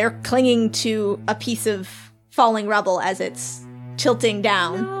they're clinging to a piece of falling rubble as it's tilting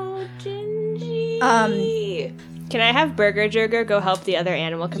down. Oh, Gingy. Can I have Burger Jerger go help the other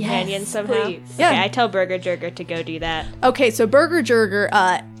animal companions somehow? please. Yeah. Okay, I tell Burger Jerger to go do that. Okay, so Burger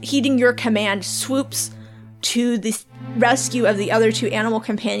Jerger, heeding your command, swoops to the rescue of the other two animal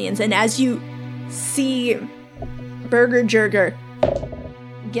companions, and as you see Burger Jerger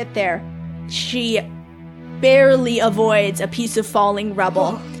get there. She barely avoids a piece of falling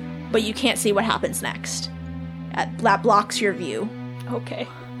rubble, but you can't see what happens next. That blocks your view. Okay.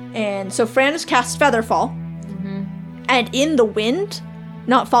 And so Fran has cast Featherfall. And in the wind,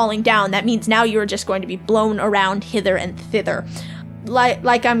 not falling down, that means now you're just going to be blown around hither and thither.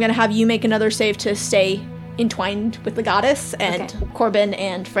 Like I'm going to have you make another save to stay entwined with the goddess, and Corbin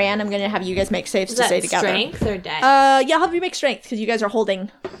and Fran, I'm going to have you guys make saves to stay together. Strength or dex? Yeah, I'll have you make strength because you guys are holding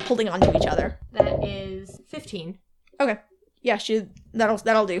on to each other. That is 15. Okay. Yeah,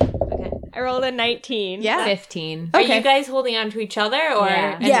 that'll do. Okay. I rolled a 19. Yeah. 15. Are Okay. you guys holding on to each other or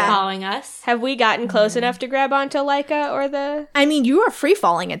Yeah. and Yeah. following us? Have we gotten close enough to grab onto Leica or the... I mean, you are free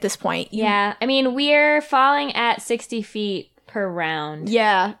falling at this point. Yeah. I mean, we're falling at 60 feet per round.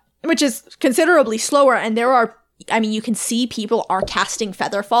 Yeah, which is considerably slower, and you can see people are casting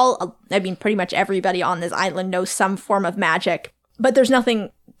Featherfall. I mean, pretty much everybody on this island knows some form of magic, but there's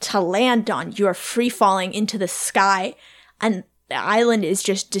nothing to land on. You are free falling into the sky, and the island is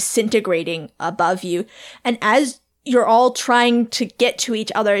just disintegrating above you. And as you're all trying to get to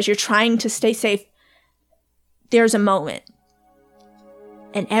each other, as you're trying to stay safe, there's a moment,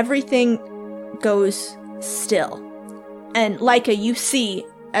 and everything goes still. And Leica, you see,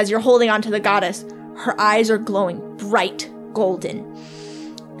 as you're holding onto the goddess, her eyes are glowing bright golden.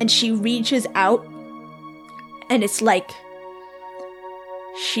 And she reaches out, and it's like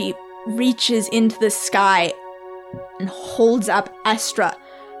she reaches into the sky and holds up Estra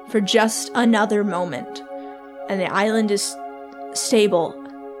for just another moment. And the island is stable,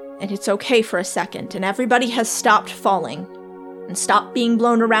 and it's okay for a second, and everybody has stopped falling and stopped being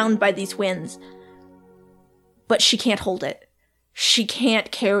blown around by these winds. But she can't hold it. She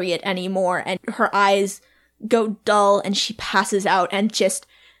can't carry it anymore, and her eyes go dull, and she passes out, and just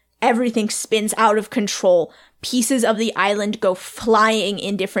everything spins out of control. Pieces of the island go flying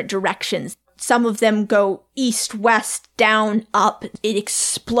in different directions. Some of them go east, west, down, up. It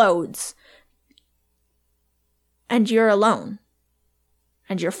explodes. And you're alone.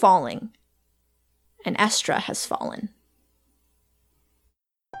 And you're falling. And Estra has fallen.